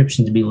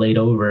description to be laid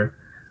over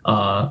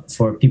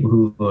for people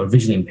who are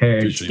visually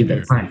impaired to give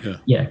that time.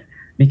 Yeah.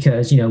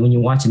 Because when you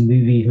watch a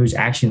movie whose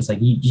actions like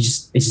it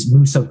just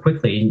moves so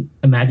quickly. And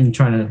imagine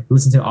trying to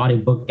listen to an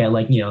audiobook at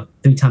like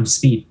 3 times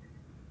speed.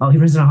 Oh, he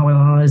runs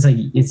around.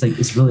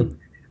 It's really.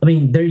 I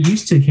mean, they're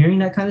used to hearing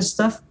that kind of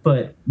stuff,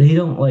 but they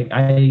don't like.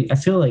 I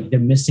feel like they're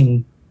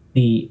missing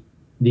the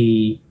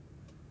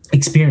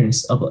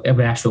experience of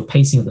the actual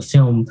pacing of the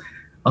film.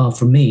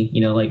 For me,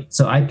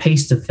 so I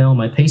pace the film.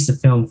 I pace the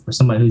film for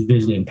somebody who's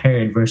visually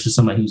impaired versus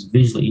somebody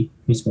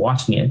who's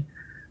watching it.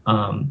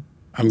 I'm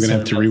gonna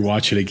have to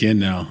rewatch it again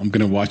now. I'm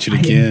gonna watch it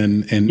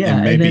again and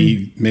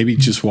maybe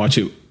just watch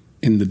it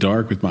in the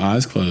dark with my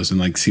eyes closed and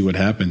like see what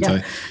happens.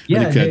 I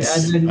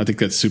think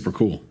that's super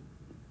cool.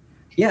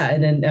 Yeah,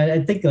 and then I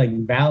think like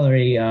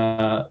Valerie,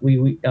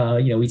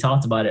 we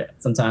talked about it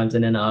sometimes,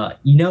 and then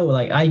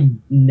like I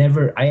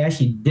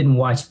actually didn't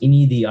watch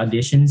any of the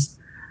auditions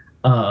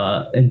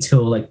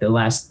until like the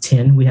last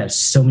 10. We had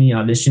so many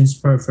auditions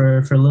for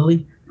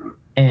Lily,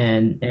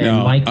 and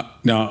Mike.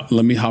 Now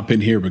let me hop in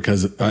here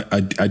because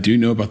I do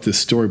know about this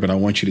story, but I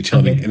want you to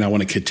tell me, and I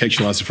want to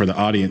contextualize it for the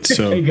audience.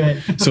 So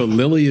so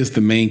Lily is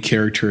the main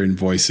character in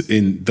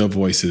The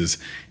Voices,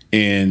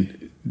 and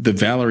the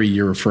Valerie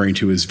you're referring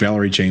to is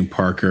Valerie Jane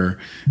Parker.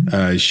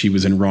 She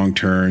was in Wrong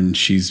Turn.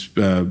 She's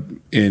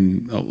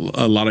in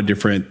a lot of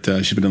different.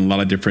 She's been in a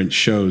lot of different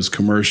shows,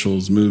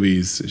 commercials,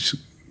 movies.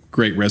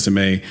 Great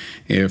resume.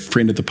 A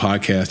friend of the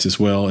podcast as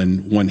well,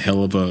 and one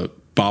hell of a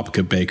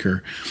babka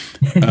baker.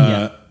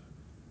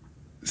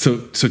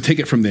 So take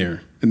it from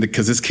there, and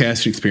because this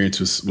casting experience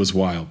was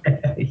wild.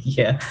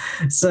 Yeah.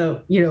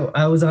 So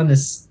I was on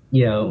this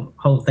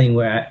whole thing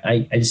where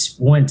I just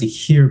wanted to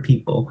hear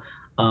people.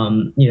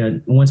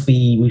 Once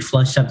we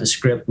flushed out the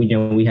script, we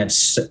had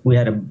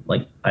a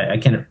like I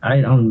don't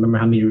remember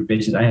how many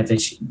revisions. I had to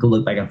go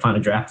look back and find a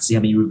draft to see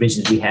how many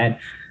revisions we had,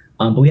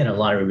 but we had a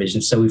lot of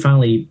revisions. So we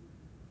finally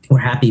were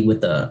happy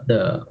with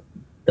the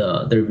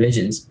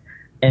revisions,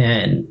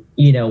 and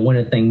one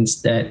of the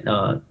things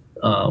that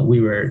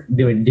we were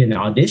doing an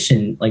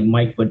audition, like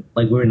Mike would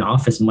we were in the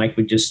office, and Mike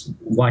would just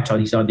watch all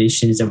these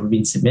auditions that were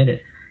being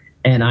submitted,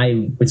 and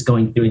I was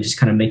going through and just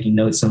kind of making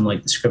notes on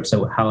like the scripts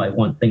of how I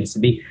want things to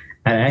be.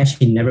 I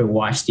actually never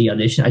watched the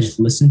audition. I just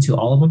listened to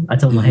all of them. I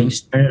told them, hey,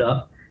 just turn it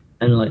up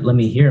and like let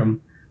me hear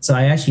them. So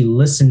I actually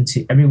listened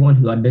to everyone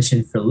who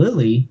auditioned for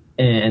Lily,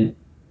 and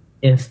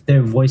if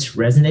their voice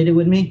resonated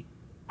with me,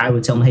 I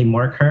would tell them, hey,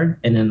 mark her,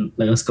 and then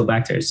like, let's go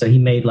back to her. So he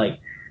made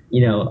like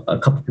a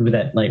couple people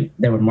that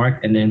were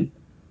marked, and then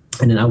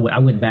I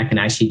went back and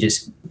actually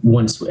just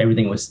once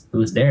everything was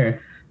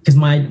there, because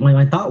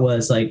my thought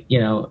was like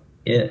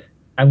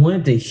I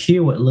wanted to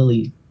hear what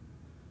Lily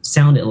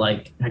sounded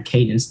like, her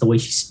cadence, the way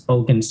she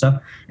spoke and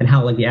stuff, and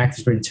how like the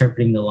actors were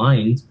interpreting the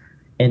lines,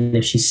 and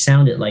if she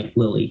sounded like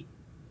Lily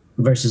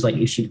versus like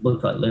if she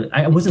looked like Lily.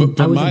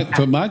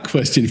 But my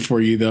question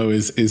for you though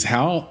is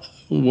how.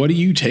 What do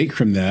you take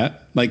from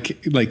that?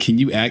 Like, can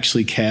you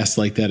actually cast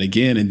like that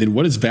again? And then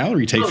what does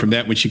Valerie take from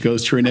that when she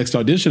goes to her next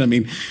audition? I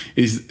mean,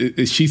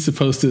 is she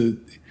supposed to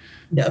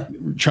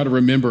try to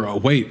remember? Oh,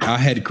 wait, I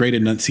had great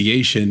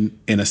enunciation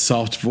and a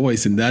soft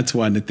voice, and that's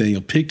why Nathaniel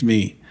picked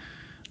me.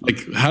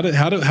 Like, how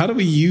do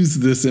we use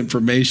this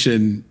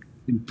information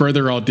in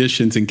further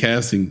auditions and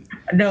casting?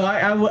 No,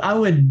 I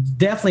would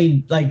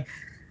definitely like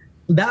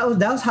that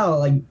was how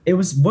like it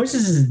was.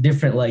 Voices is a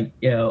different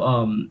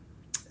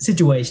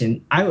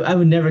situation. I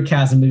would never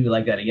cast a movie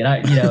like that again.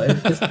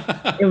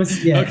 It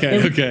was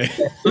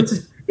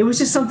It was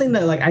just something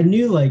that like I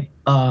knew like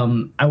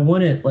I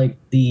wanted like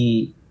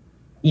the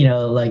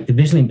like the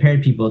visually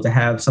impaired people to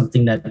have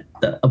something that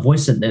a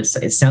voice that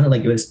it sounded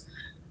like it was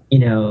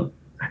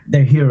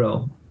their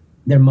hero,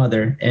 their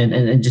mother,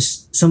 and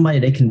just somebody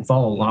they can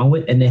follow along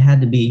with, and they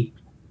had to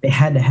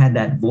have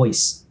that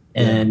voice,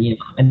 and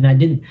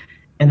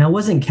and I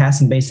wasn't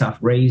casting based off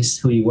race,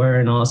 who you were,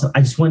 and all. So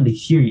I just wanted to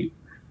hear you.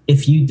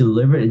 if you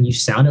deliver it and you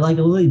sounded like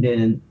a Lily,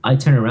 then I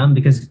turn around,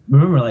 because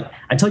remember, like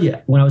I told you,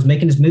 when I was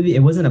making this movie, it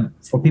wasn't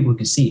for people who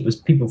could see. It was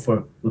people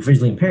for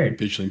visually impaired.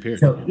 Visually impaired.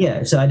 So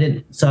yeah, so I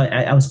did. So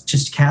I was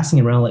just casting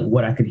around like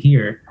what I could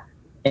hear,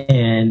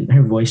 and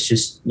her voice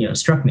just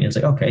struck me. I was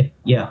like, okay,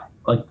 yeah,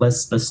 like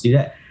let's do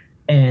that.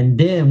 And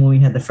then when we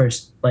had the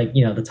first, like,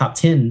 the top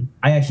 10,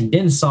 I actually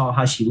didn't saw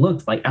how she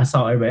looked. Like I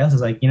saw everybody else. I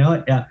was like, you know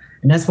what? Yeah.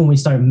 And that's when we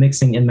started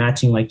mixing and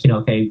matching, like,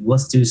 okay,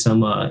 let's do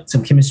some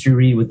chemistry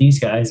read with these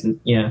guys. And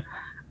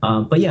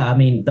but yeah, I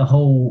mean, the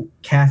whole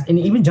cast, and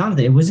even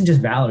Jonathan, it wasn't just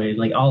Valerie,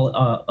 like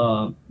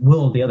all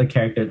Will, the other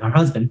character, her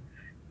husband,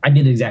 I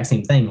did the exact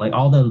same thing. Like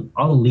all the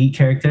lead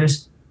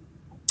characters,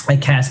 I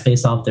cast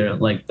based off their,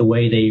 like, the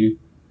way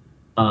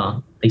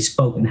they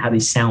spoke and how they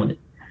sounded.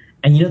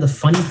 And the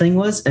funny thing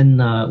was, and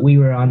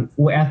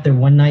we're after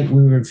one night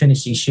we were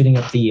finishing shooting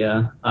up the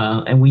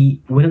and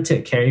we went up to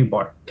a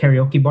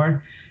karaoke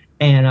bar,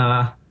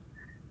 and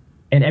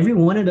every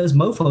one of those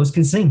mofos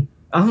can sing.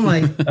 I'm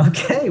like,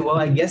 okay, well,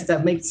 I guess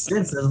that makes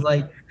sense. It's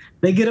like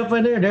they get up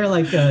in there, they're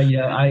like,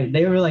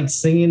 they were like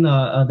singing.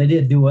 They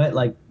did a duet,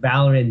 like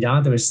Valerie and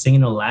Jonathan were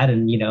singing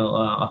Aladdin,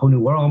 A Whole New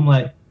World. I'm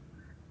like,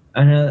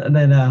 and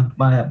then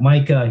my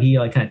Mike, he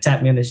like kind of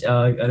tapped me on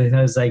the and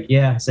I was like,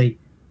 yeah, so.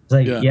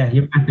 Like, yeah,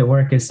 you're back to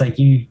work. It's like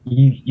you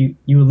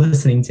were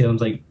listening to him.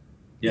 It's like,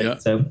 yeah.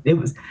 So it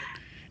was.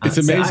 It's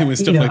amazing when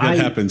stuff like that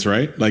happens,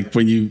 right? Like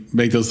when you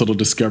make those little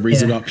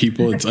discoveries about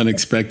people, it's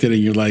unexpected,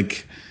 and you're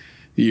like,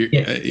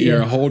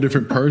 you're a whole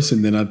different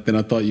person than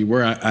I thought you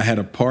were. I had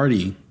a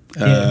party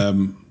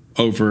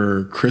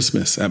over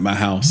Christmas at my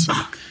house.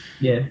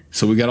 Yeah.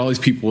 So we got all these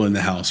people in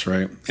the house,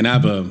 right? And I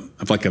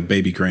have like a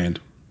baby grand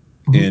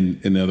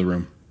in the other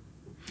room,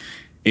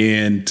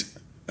 and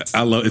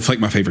it's like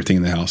my favorite thing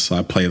in the house. So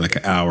I play like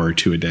an hour or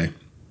two a day.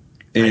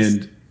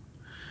 And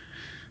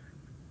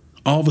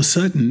all of a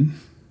sudden,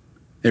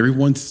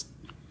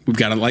 we've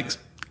got like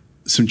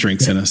some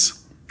drinks in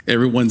us.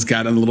 Everyone's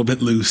gotten a little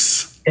bit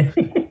loose.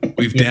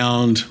 We've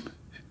downed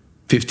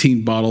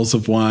 15 bottles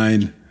of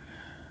wine.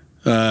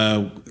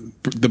 The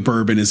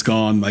bourbon is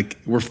gone. Like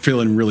we're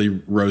feeling really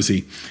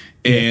rosy.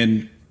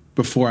 And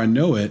before I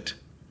know it,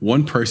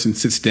 one person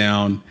sits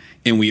down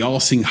and we all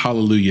sing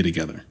Hallelujah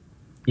together.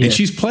 Yeah. And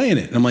she's playing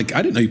it. And I'm like,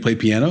 I didn't know you played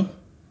piano.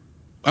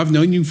 I've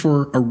known you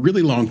for a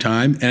really long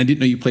time, and I didn't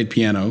know you played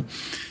piano.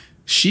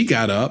 She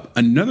got up.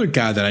 Another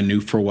guy that I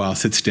knew for a while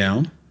sits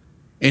down,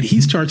 and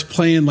he starts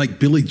playing like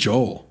Billy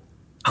Joel.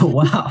 Oh,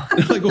 wow.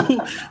 Like,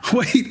 oh,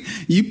 wait,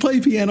 you play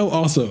piano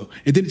also?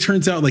 And then it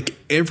turns out like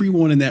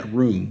everyone in that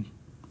room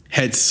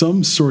had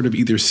some sort of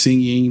either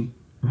singing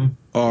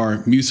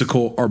or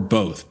musical or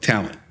both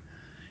talent.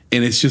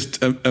 And it's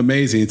just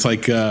amazing. It's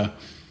like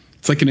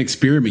an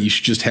experiment you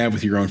should just have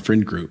with your own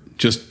friend group.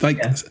 Just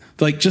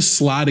just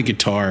slide a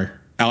guitar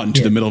out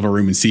into the middle of a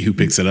room and see who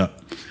picks it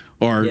up,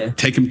 or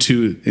take them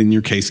to, in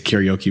your case,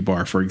 karaoke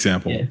bar, for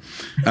example. Yeah.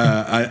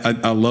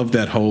 I love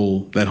that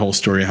whole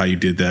story, how you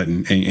did that,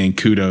 and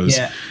kudos.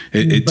 Yeah.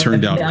 It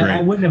turned out great.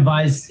 I wouldn't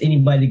advise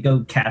anybody to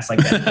go cast like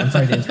that. I'm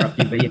sorry to interrupt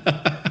you,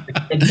 but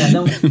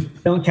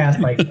don't cast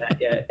like that.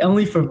 Yeah,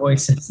 only for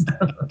voices.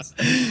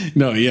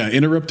 No,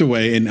 interrupt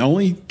away, and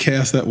only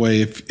cast that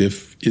way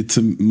if it's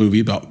a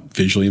movie about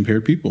visually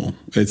impaired people.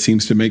 It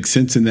seems to make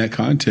sense in that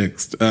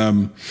context.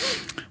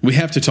 We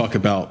have to talk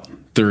about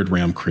Third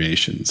Realm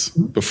Creations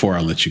before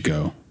I let you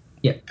go.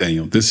 Yeah,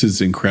 Daniel, this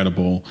is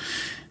incredible.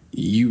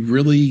 You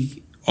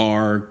really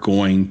are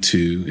going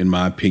to, in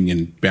my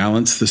opinion,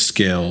 balance the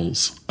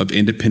scales of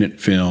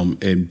independent film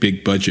and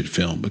big budget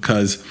film,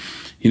 because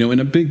in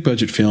a big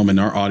budget film, and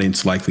our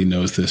audience likely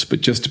knows this,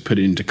 but just to put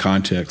it into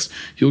context,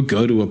 you'll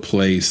go to a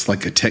place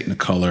like a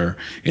Technicolor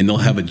and they'll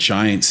have a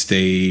giant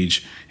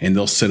stage and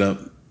they'll set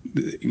up,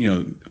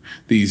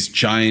 these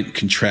giant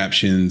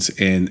contraptions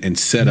and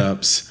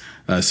setups.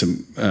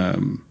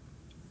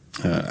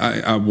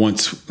 I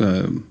once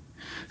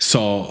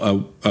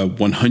saw a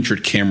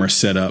 100 camera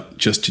setup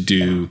just to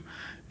do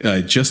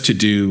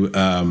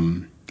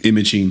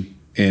imaging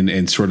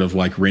and sort of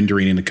like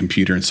rendering in a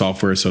computer and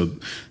software. So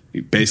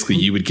basically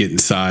you would get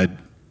inside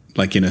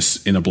like in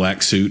a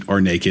black suit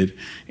or naked,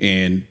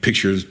 and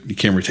pictures, the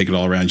camera would take it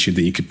all around you.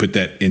 Then you could put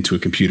that into a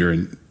computer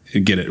and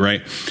get it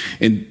right.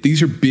 And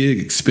these are big,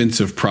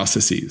 expensive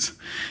processes.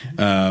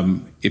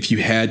 If you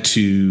had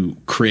to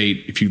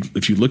create, if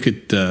you look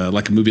at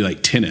like a movie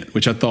like Tenet,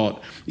 which I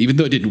thought, even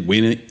though it didn't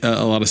win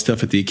a lot of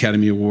stuff at the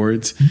Academy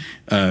Awards,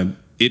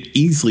 it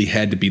easily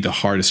had to be the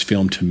hardest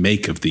film to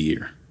make of the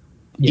year.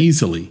 Yeah.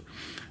 Easily.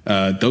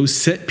 Those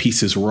set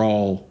pieces were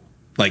all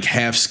like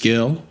half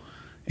scale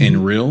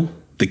and real.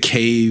 The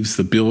caves,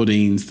 the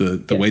buildings,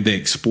 the way they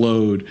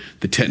explode,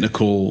 the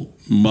technical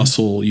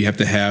muscle you have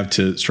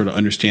to sort of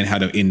understand how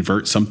to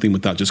invert something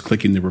without just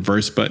clicking the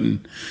reverse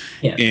button,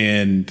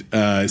 and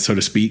so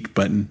to speak,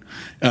 button.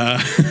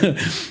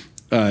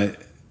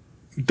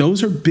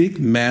 Those are big,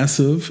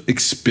 massive,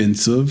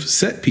 expensive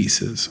set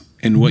pieces.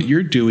 And what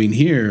you're doing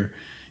here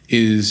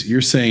is you're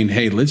saying,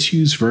 hey, let's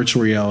use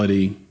virtual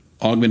reality,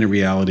 augmented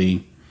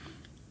reality,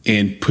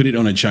 and put it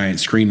on a giant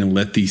screen and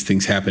let these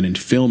things happen and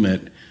film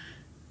it.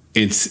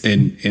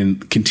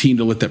 and continue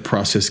to let that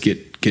process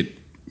get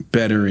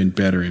better and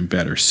better and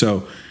better.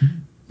 So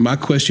my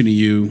question to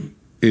you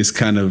is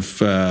kind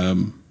of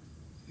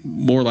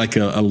more like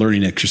a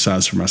learning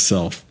exercise for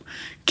myself.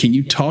 Can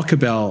you talk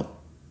about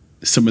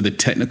some of the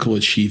technical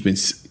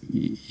achievements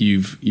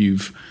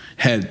you've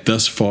had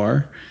thus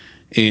far,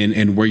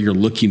 and where you're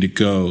looking to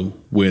go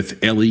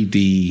with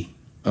LED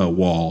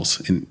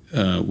walls, and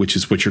which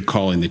is what you're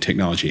calling the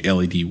technology,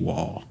 LED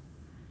wall?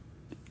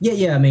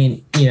 Yeah. I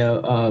mean,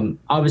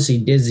 obviously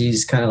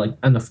Disney's kind of like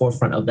on the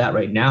forefront of that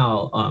right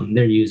now.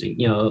 They're using,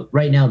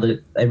 right now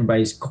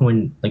everybody's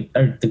coined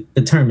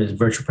the term is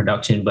virtual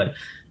production, but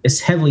it's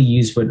heavily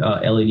used with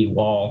LED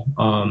wall.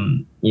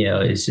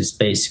 It's just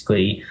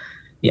basically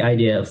the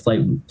idea of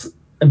like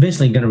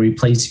eventually going to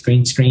replace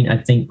green screen. I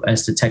think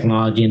as the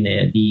technology and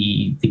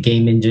the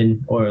game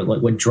engine, or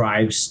like what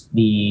drives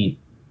the,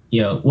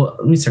 well,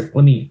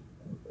 let me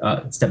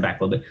step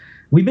back a little bit.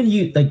 We've been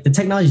the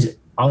technology's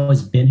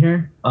always been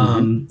here.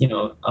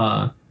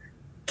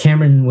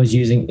 Cameron was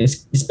using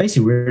it's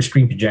basically rear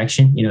screen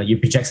projection. You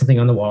project something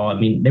on the wall. I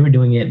mean, they were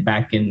doing it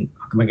back in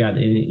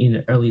in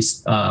the early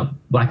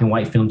black and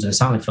white films and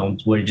silent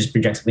films, where you just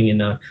project something in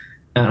a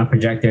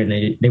projector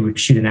and they would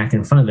shoot an actor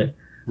in front of it.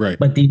 Right.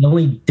 But the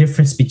only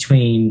difference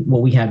between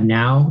what we have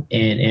now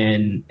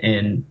and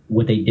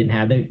what they didn't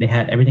have, they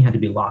had everything had to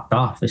be locked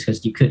off. It's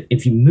because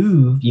if you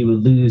moved, you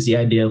would lose the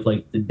idea of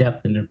like the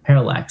depth and the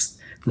parallax.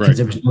 Because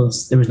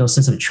there was no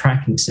sense of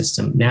tracking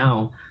system.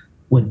 Now,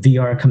 with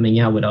VR coming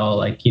out, with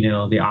all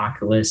the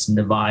Oculus and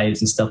the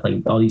Vives and stuff,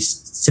 like all these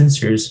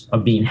sensors are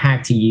being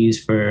hacked to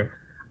use for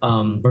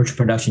virtual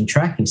production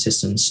tracking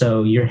systems.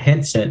 So your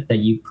headset that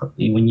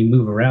when you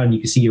move around, you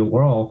can see your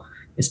world.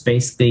 It's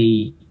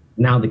basically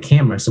now the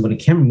camera. So when the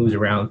camera moves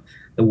around,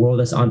 the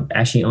world that's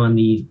actually on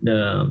the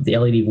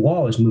LED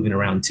wall is moving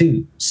around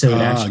too. So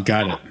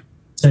got it.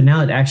 So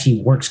now it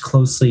actually works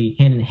closely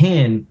hand in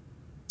hand.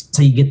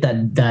 So you get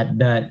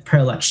that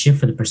parallax shift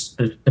for the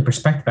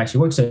perspective actually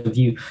works. So if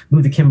you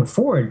move the camera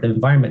forward, the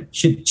environment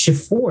should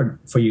shift forward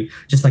for you,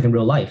 just like in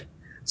real life.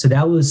 So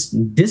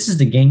this is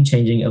the game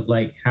changing of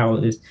like how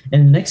it is.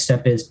 And the next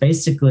step is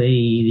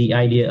basically the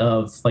idea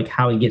of like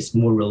how it gets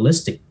more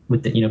realistic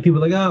with it.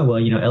 People are like, oh,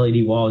 well,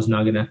 LED wall is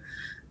not gonna,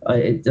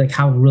 like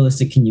how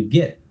realistic can you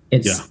get?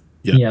 It's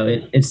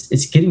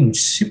getting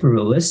super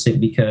realistic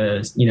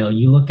because,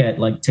 you look at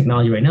like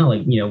technology right now,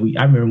 like,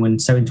 I remember when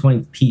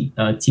 720p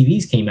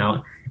TVs came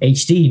out,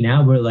 HD,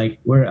 now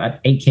we're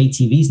at 8K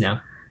TVs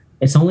now.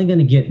 It's only going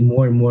to get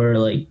more and more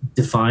like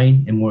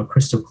defined and more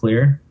crystal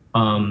clear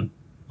on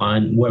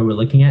where we're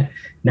looking at.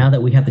 Now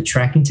that we have the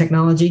tracking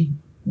technology,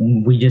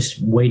 we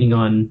just waiting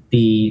on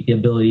the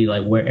ability,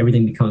 like where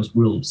everything becomes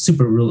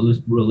super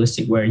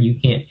realistic, where you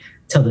can't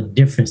tell the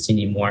difference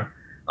anymore.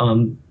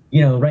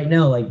 Right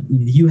now, like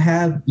you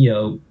have,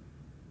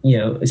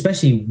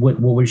 especially what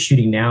we're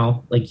shooting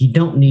now, like you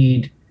don't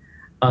need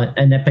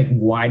an epic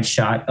wide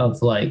shot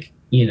of like,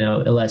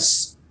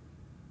 unless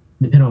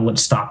depending on what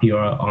stop you're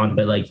on,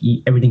 but like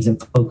everything's in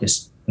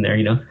focus in there,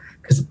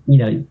 because,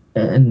 in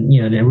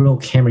a real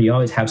camera, you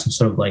always have some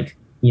sort of like,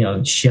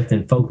 shift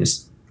in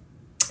focus.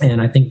 And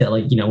I think that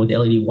like, with the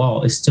LED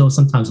wall, it's still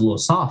sometimes a little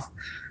soft,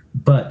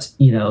 but,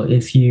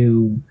 if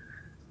you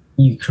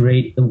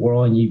create the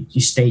world and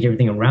you stage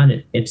everything around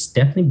it, it's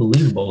definitely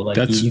believable. Like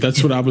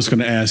that's what I was going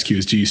to ask you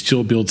is, do you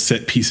still build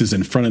set pieces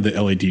in front of the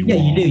LED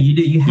wall? Yeah, you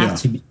do. You have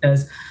to,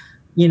 because,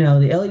 the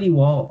LED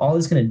wall, all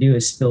it's going to do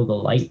is spill the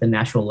light, the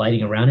natural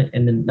lighting around it.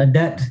 And then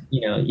that,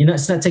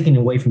 it's not taking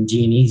away from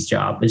G&E's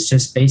job. It's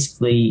just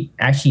basically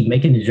actually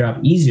making the job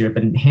easier,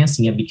 but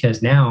enhancing it,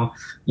 because now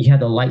you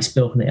have the light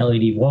spill from the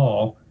LED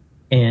wall.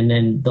 And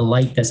then the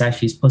light that's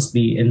actually supposed to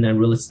be in the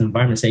realistic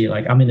environment, say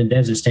like I'm in the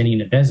desert, standing in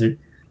the desert.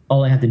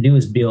 All I have to do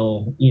is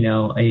build,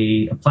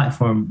 a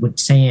platform with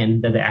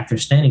sand that the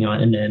actor's standing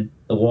on, and then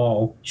the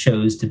wall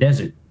shows the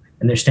desert.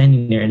 And they're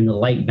standing there, and the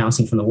light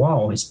bouncing from the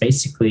wall is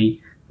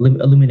basically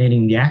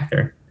illuminating the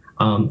actor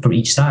from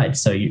each side.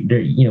 So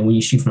when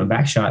you shoot from a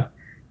back shot,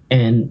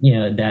 and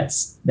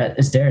that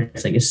is there.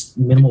 It's like it's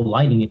minimal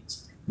lighting.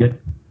 It's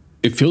good.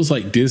 It feels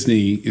like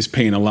Disney is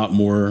paying a lot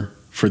more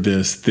for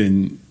this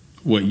than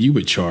what you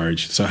would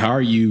charge. So how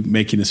are you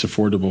making this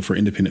affordable for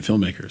independent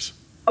filmmakers?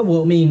 Oh,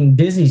 well, I mean,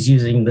 Disney's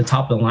using the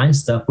top of the line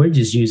stuff. We're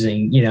just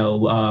using,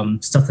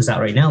 stuff that's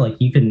out right now. Like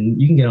you can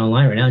get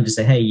online right now and just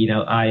say, hey,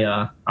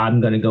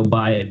 I'm going to go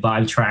buy a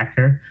Vive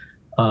tracker,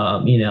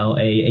 a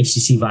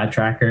HTC Vive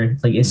tracker.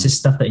 Like it's just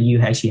stuff that you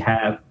actually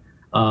have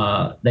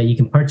that you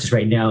can purchase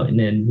right now. And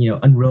then,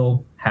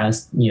 Unreal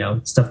has,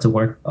 stuff to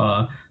work,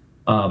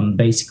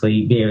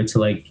 basically be able to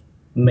like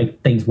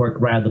make things work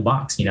right out of the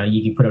box.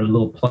 You can put a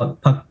little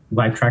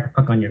Vive tracker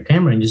puck on your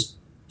camera and just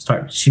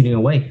start shooting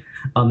away.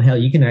 Hell,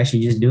 you can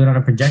actually just do it on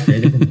a projector.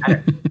 It doesn't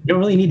matter. You don't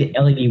really need an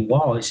LED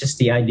wall. It's just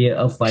the idea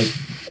of like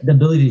the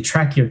ability to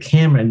track your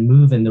camera and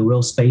move in the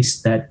real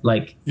space that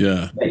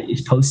that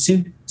it's supposed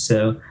to.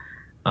 So,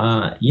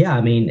 I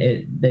mean,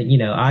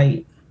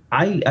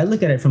 I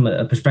look at it from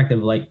a perspective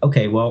of like,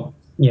 okay, well,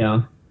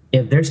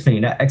 if they're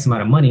spending that X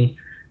amount of money,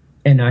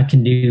 and I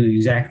can do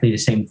exactly the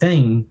same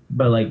thing,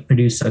 but like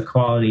produce a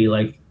quality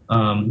like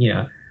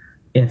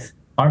if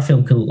our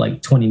film could look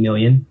like 20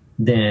 million,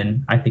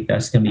 then I think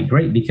that's going to be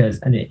great because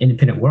in an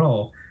independent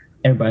world,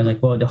 everybody's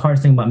like, well, the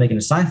hardest thing about making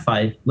a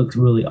sci-fi looks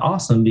really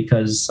awesome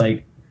because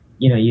like,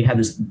 you have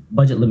this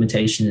budget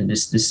limitation and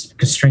this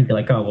constraint that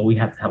like, oh, well, we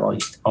have to have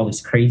all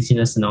these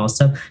craziness and all this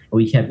stuff. And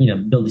we have,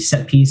 build these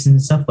set pieces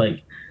and stuff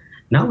like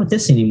not with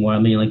this anymore. I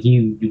mean, like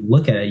you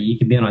look at it, you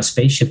could be on a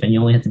spaceship and you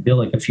only have to build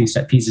like a few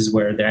set pieces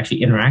where they're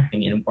actually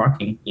interacting and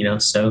walking,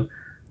 so,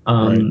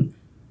 Right.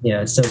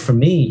 yeah. So for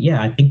me,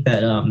 yeah, I think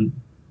that,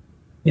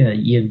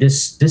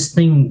 this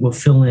thing will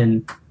fill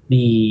in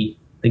the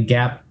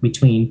gap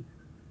between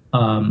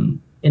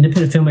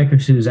independent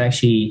filmmakers who's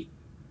actually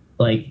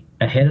like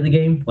ahead of the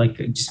game, like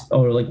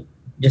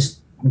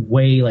just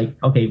way like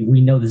okay,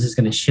 we know this is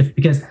going to shift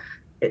because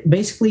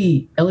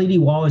basically LED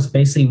wall is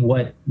basically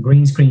what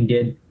green screen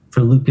did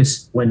for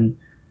Lucas when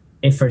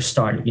it first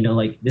started.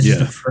 Like this is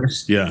the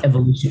first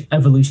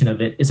evolution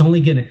of it. It's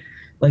only gonna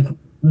like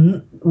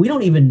we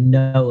don't even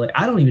know like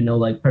I don't even know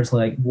like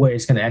personally like where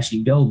it's gonna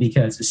actually go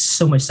because there's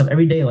so much stuff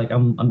every day. Like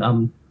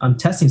I'm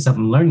testing stuff,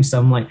 I'm learning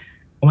stuff. I'm like,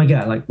 oh my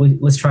god, like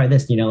let's try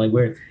this. Like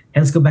hey,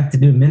 let's go back to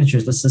doing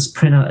miniatures. Let's just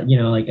print out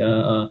like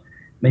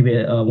maybe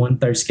a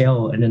 1/3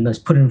 scale and then let's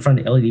put it in front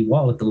of the LED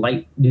wall, let the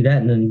light do that,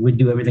 and then we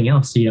do everything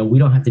else. We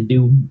don't have to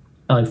do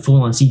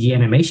full on CG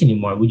animation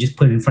anymore. We just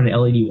put it in front of the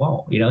LED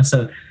wall.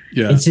 So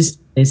it's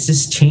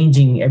just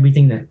changing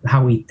everything that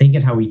how we think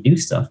and how we do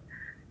stuff.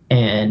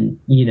 And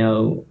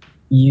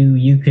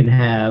you can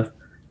have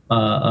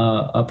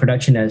a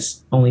production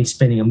that's only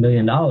spending $1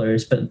 million,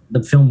 but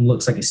the film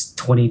looks like it's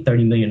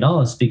 $20-30 million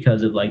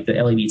because of like the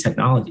LED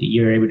technology.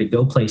 You're able to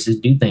go places,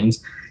 do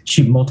things,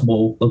 shoot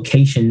multiple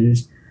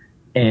locations,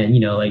 and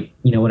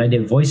when I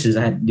did voices,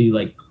 I had to do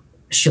like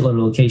a shitload of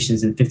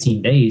locations in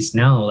 15 days.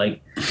 Now,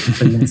 like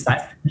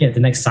the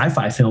next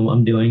sci-fi film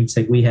I'm doing, it's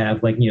like we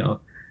have like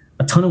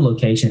a ton of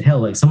location. Hell,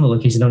 like some of the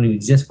locations don't even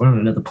exist. We're on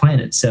another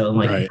planet. So I'm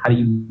like, How do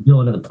you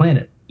build another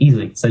planet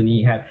easily? So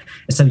you have,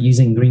 instead of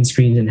using green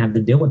screens and have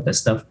to deal with that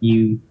stuff,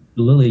 you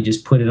literally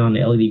just put it on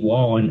the LED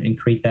wall and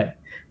create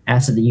that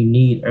asset that you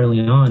need early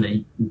on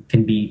and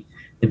can be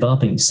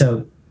developing.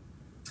 So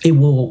it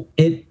will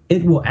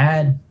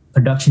add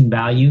production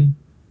value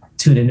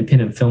to an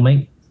independent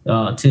filmmaker,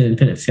 to an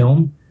independent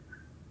film.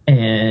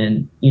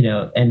 And,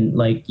 and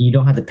like, you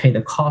don't have to pay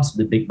the cost of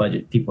the big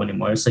budget people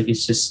anymore. It's like,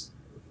 it's just,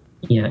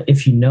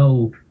 if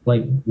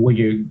like what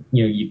you're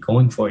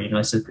going for,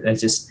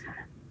 it's just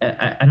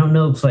I don't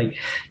know if like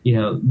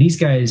these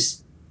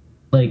guys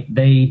like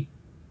they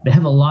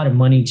have a lot of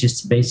money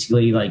just to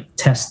basically like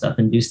test stuff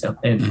and do stuff,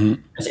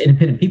 and as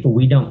independent people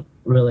we don't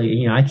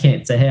really I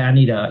can't say, hey, I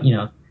need a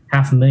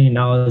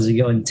 $500,000 to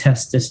go and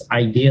test this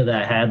idea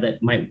that I had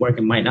that might work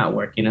and might not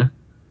work.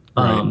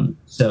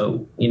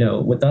 So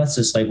with us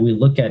it's like we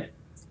look at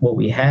what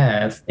we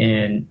have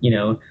and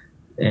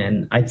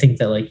and I think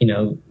that like,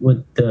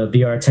 with the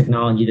VR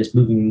technology that's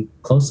moving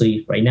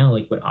closely right now,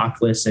 like with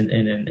Oculus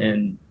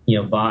and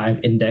Vive,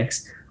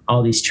 Index,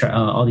 all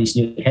these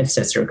new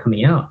headsets that are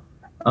coming out,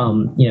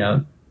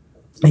 and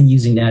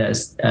using that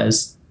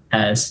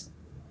as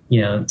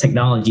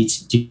technology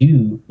to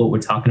do what we're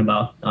talking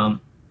about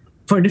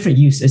for a different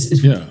use.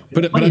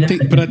 But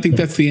I think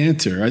that's the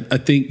answer. I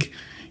think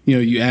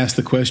you ask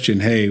the question,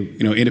 hey,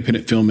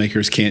 independent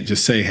filmmakers can't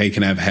just say, hey,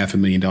 can I have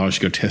 $500,000 to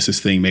go test this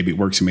thing? Maybe it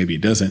works and maybe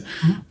it doesn't.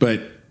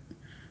 But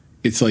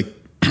it's like,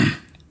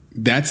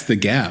 that's the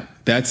gap.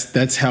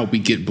 That's how we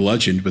get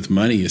bludgeoned with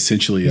money.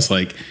 Essentially, it's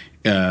like,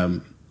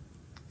 it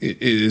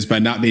is by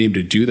not being able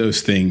to do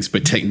those things.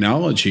 But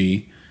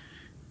technology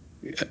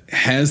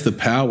has the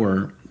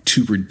power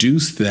to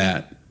reduce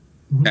that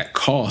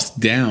cost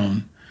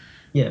down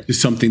to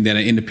something that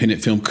an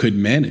independent film could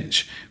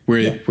manage,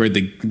 where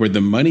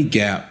the money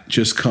gap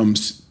just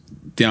comes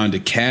down to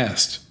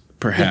cast,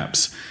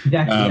 perhaps.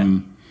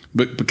 Exactly.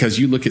 But because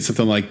you look at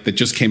something like that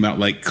just came out,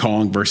 like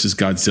Kong versus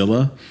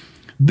Godzilla,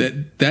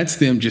 that's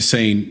them just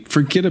saying,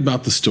 forget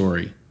about the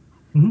story.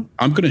 I'm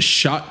going to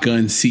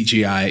shotgun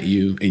CGI at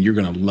you, and you're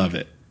going to love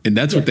it. And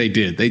that's what they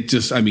did. They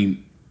just, I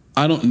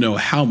don't know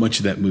how much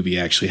of that movie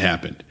actually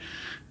happened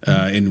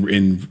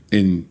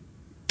in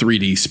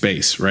 3D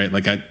space, right?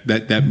 Like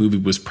that movie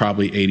was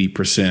probably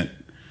 80%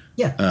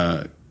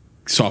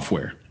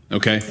 software.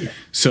 Okay.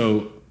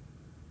 So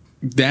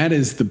that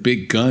is the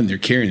big gun they're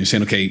carrying. They're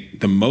saying, okay,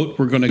 the moat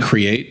we're going to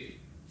create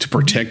to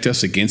protect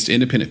us against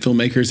independent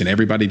filmmakers and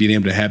everybody being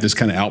able to have this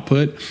kind of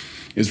output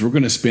is we're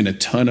going to spend a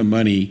ton of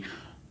money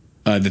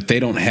that they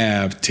don't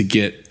have to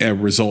get a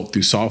result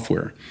through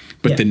software.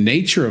 But the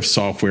nature of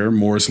software,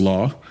 Moore's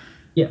law,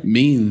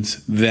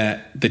 means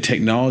that the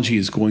technology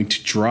is going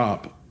to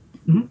drop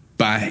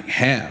by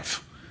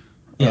half,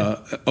 all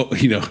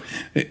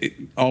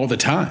the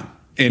time.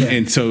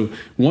 And so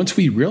once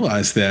we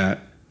realize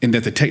that, and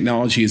that the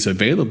technology is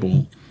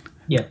available,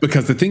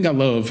 because the thing I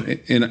love,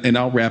 and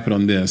I'll wrap it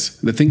on this,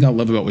 the thing I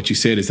love about what you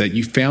said is that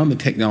you found the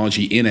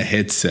technology in a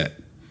headset.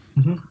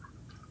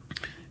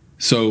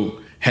 So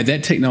had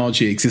that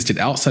technology existed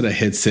outside a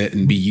headset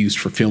and be used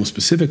for film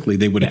specifically,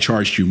 they would have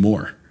charged you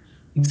more.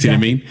 Exactly. See what I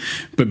mean?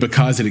 But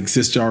because it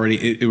exists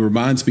already, it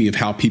reminds me of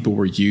how people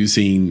were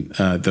using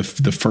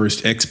the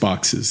first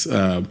Xboxes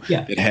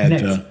that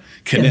had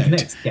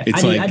Kinect. Yeah,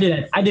 it's I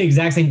did the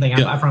exact same thing.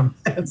 I'm from.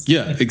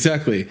 Yeah,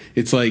 exactly.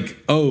 It's like,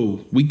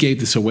 oh, we gave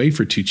this away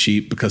for too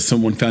cheap because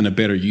someone found a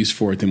better use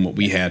for it than what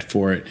we had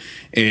for it,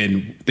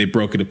 and they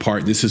broke it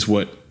apart. This is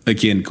what,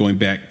 again, going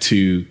back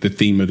to the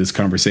theme of this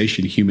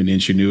conversation, human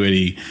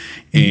ingenuity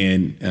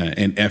and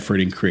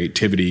effort and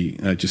creativity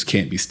just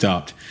can't be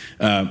stopped.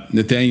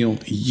 Nathaniel,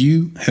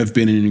 you have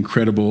been an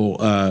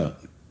incredible a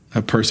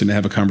person to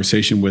have a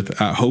conversation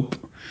with. I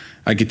hope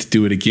I get to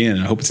do it again.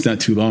 I hope it's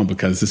not too long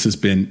because this has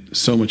been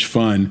so much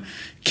fun.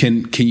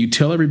 Can you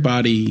tell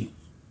everybody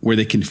where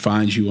they can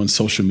find you on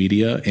social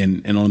media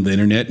and on the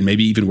internet, and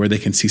maybe even where they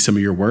can see some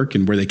of your work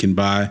and where they can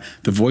buy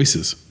the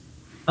voices?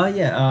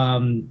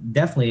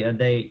 Definitely.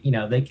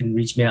 They can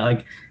reach me out.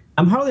 Like,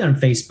 I'm hardly on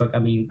Facebook. I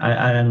mean,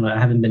 I don't know. I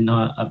haven't been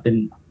up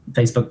in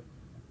Facebook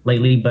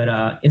lately, but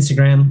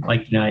Instagram,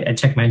 I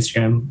check my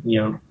Instagram,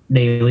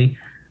 daily.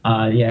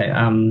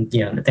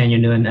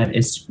 Nathaniel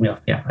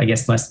Nguyen. I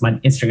guess my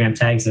Instagram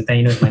tags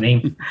Nathaniel is my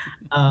name.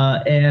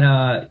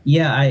 I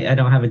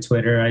don't have a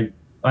Twitter.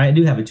 I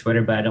do have a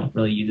Twitter, but I don't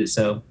really use it.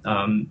 So,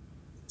 and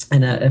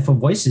for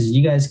voices,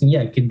 you guys can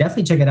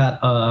definitely check it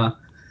out.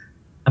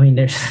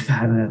 There's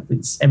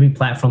it's every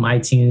platform: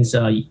 iTunes,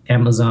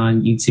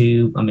 Amazon,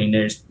 YouTube.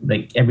 There's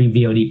like every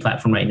VOD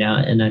platform right now,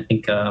 and I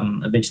think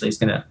eventually it's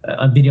gonna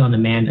a video on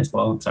demand as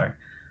well. I'm sorry,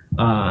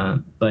 I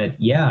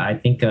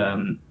think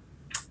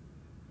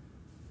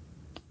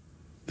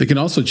they can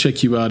also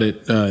check you out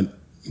at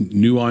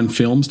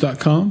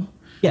nuonfilms.com.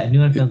 Yeah,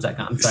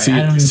 nuonfilms.com.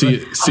 Sorry,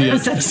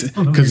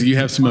 because you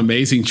have some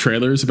amazing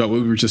trailers about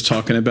what we were just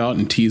talking about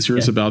and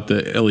teasers about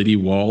the LED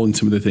wall and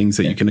some of the things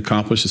that you can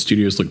accomplish. The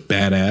studios look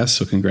badass,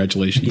 so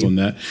congratulations on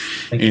that.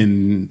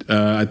 And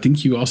I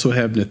think you also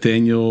have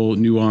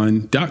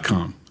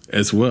nathanielnuon.com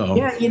as well.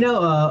 Yeah,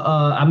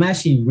 I'm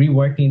actually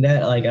reworking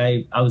that. Like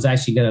I was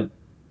actually gonna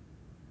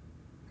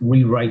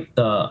rewrite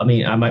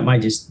I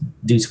might just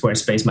do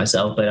Squarespace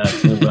myself, but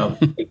I'll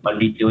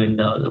be redoing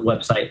the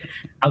website.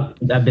 I've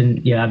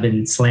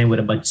been slammed with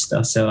a bunch of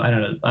stuff, so I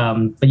don't know.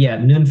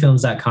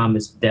 nuonfilms.com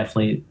is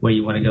definitely where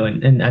you want to go,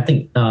 and I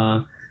think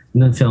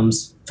Nuon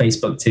Films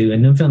Facebook too,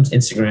 and Nuon Films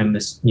Instagram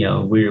is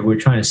we're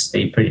trying to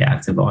stay pretty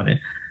active on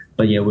it,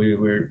 but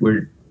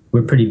we're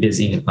pretty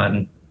busy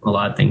on a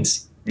lot of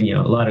things. A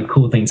lot of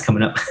cool things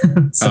coming up.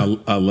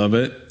 I love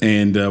it,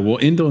 and we'll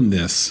end on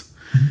this.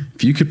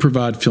 If you could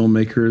provide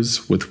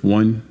filmmakers with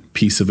one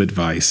piece of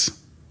advice,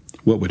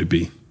 what would it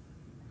be?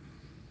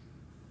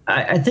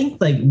 I think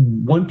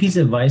one piece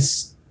of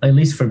advice, at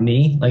least for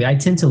me, I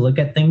tend to look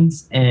at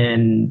things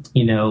and,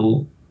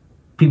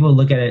 people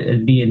look at it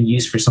as being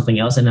used for something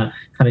else. And I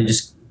kind of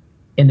just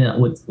end up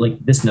with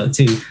this note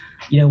too.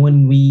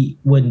 When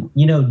DSLR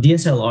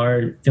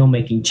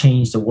filmmaking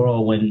changed the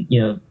world, when,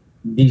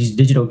 these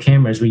digital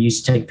cameras were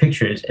used to take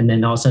pictures, and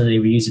then all of a sudden they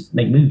were used to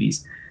make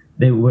movies.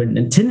 They weren't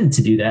intended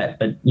to do that,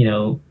 but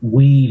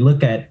we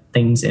look at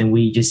things and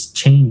we just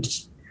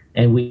change,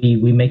 and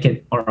we make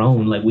it our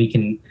own. We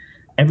can,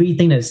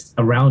 everything that's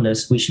around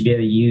us, we should be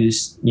able to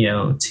use,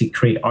 to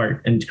create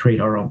art and to create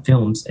our own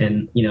films.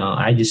 And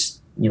I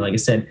just, like I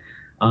said,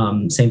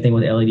 same thing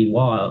with LED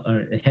wall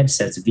or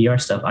headsets, VR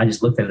stuff. I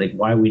just looked at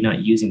why are we not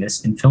using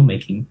this in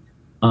filmmaking?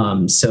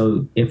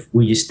 So if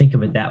we just think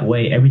of it that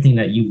way, everything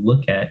that you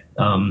look at,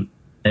 and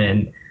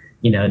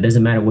it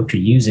doesn't matter what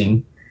you're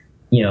using,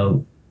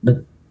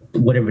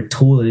 whatever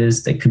tool it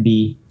is that could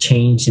be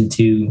changed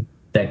into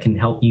that can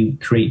help you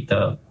create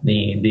the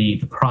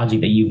project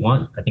that you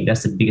want. I think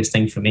that's the biggest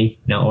thing for me,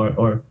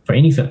 or for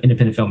any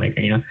independent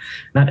filmmaker.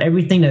 Not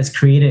everything that's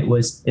created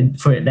was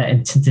for that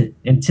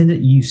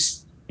intended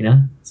use.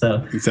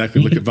 So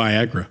exactly. Look at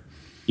Viagra.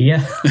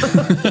 Yeah.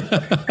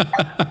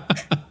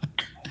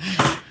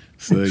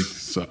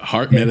 so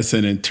heart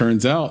medicine, and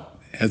turns out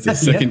has a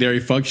secondary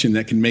function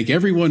that can make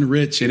everyone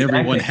rich and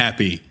everyone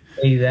happy.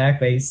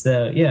 Exactly.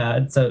 So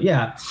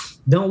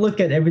don't look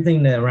at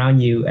everything that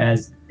around you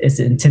as its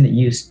intended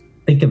use.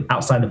 Think of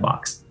outside the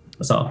box.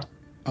 That's all.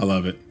 I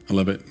love it.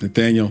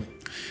 Nathaniel,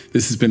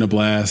 this has been a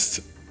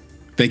blast.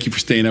 Thank you for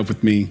staying up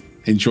with me.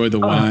 Enjoy the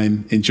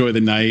wine, enjoy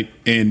the night,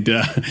 and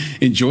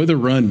enjoy the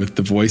run with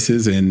the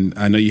voices. And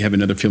I know you have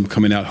another film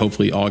coming out,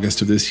 hopefully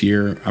August of this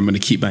year. I'm going to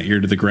keep my ear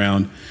to the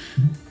ground.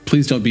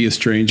 Please don't be a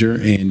stranger.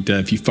 And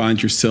if you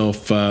find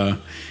yourself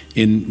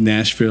in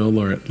Nashville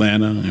or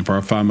Atlanta, and if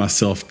I find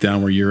myself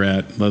down where you're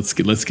at, let's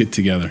get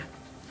together.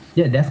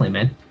 Yeah, definitely,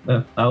 man.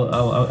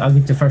 I'll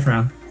get to the first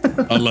round.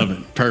 I love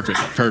it. Perfect.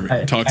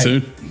 Right, talk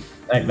soon. All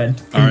right, man.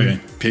 All right,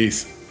 man.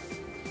 Peace.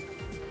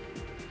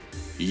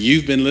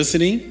 You've been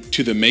listening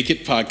to the Make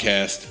It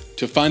Podcast.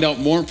 To find out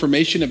more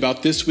information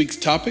about this week's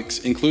topics,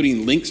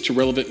 including links to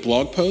relevant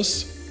blog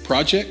posts,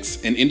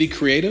 projects, and indie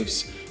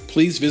creatives,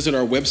 please visit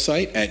our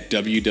website at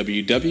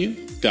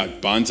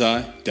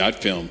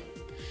www.bonsai.film.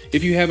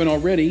 If you haven't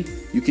already,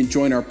 you can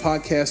join our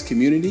podcast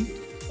community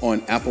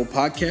on Apple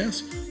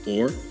Podcasts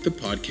or the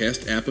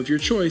podcast app of your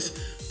choice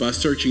by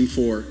searching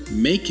for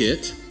Make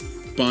It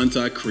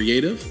Bonsai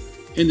Creative,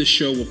 and the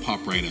show will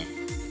pop right up.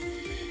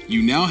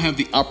 You now have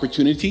the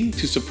opportunity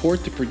to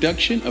support the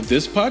production of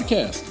this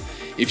podcast.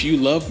 If you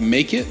love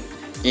Make It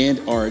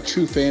and are a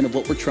true fan of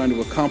what we're trying to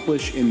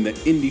accomplish in the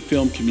indie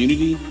film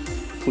community,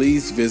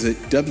 please visit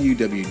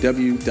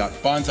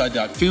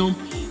www.bonsai.film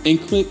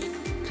and click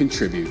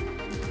Contribute.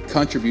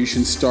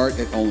 Contributions start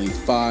at only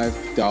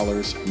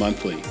 $5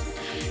 monthly.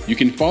 You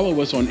can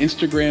follow us on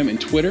Instagram and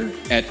Twitter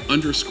at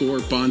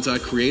 _Bonsai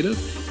Creative,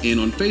 and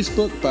on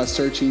Facebook by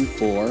searching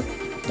for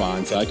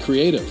Bonsai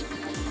Creative.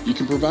 You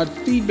can provide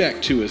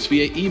feedback to us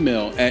via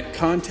email at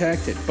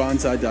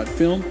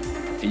contact@bonsai.film,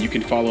 and you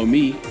can follow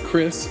me,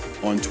 Chris,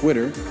 on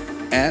Twitter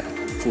at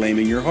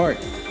Flaming Your Heart.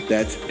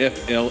 That's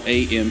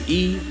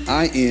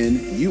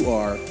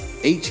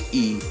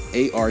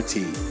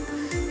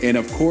FLAMEINURHEART. And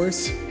of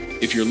course,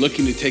 if you're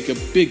looking to take a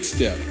big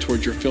step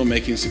towards your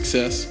filmmaking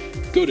success,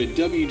 go to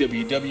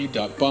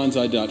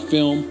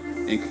www.bonsai.film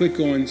and click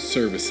on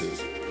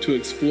Services to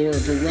explore a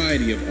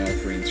variety of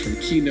offerings, from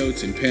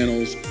keynotes and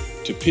panels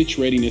to pitch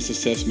readiness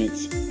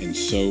assessments and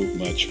so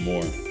much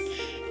more.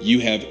 You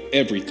have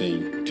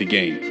everything to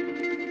gain.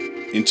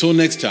 Until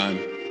next time,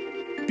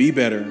 be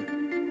better,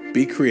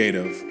 be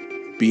creative,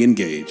 be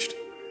engaged,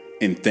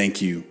 and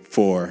thank you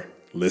for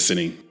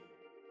listening.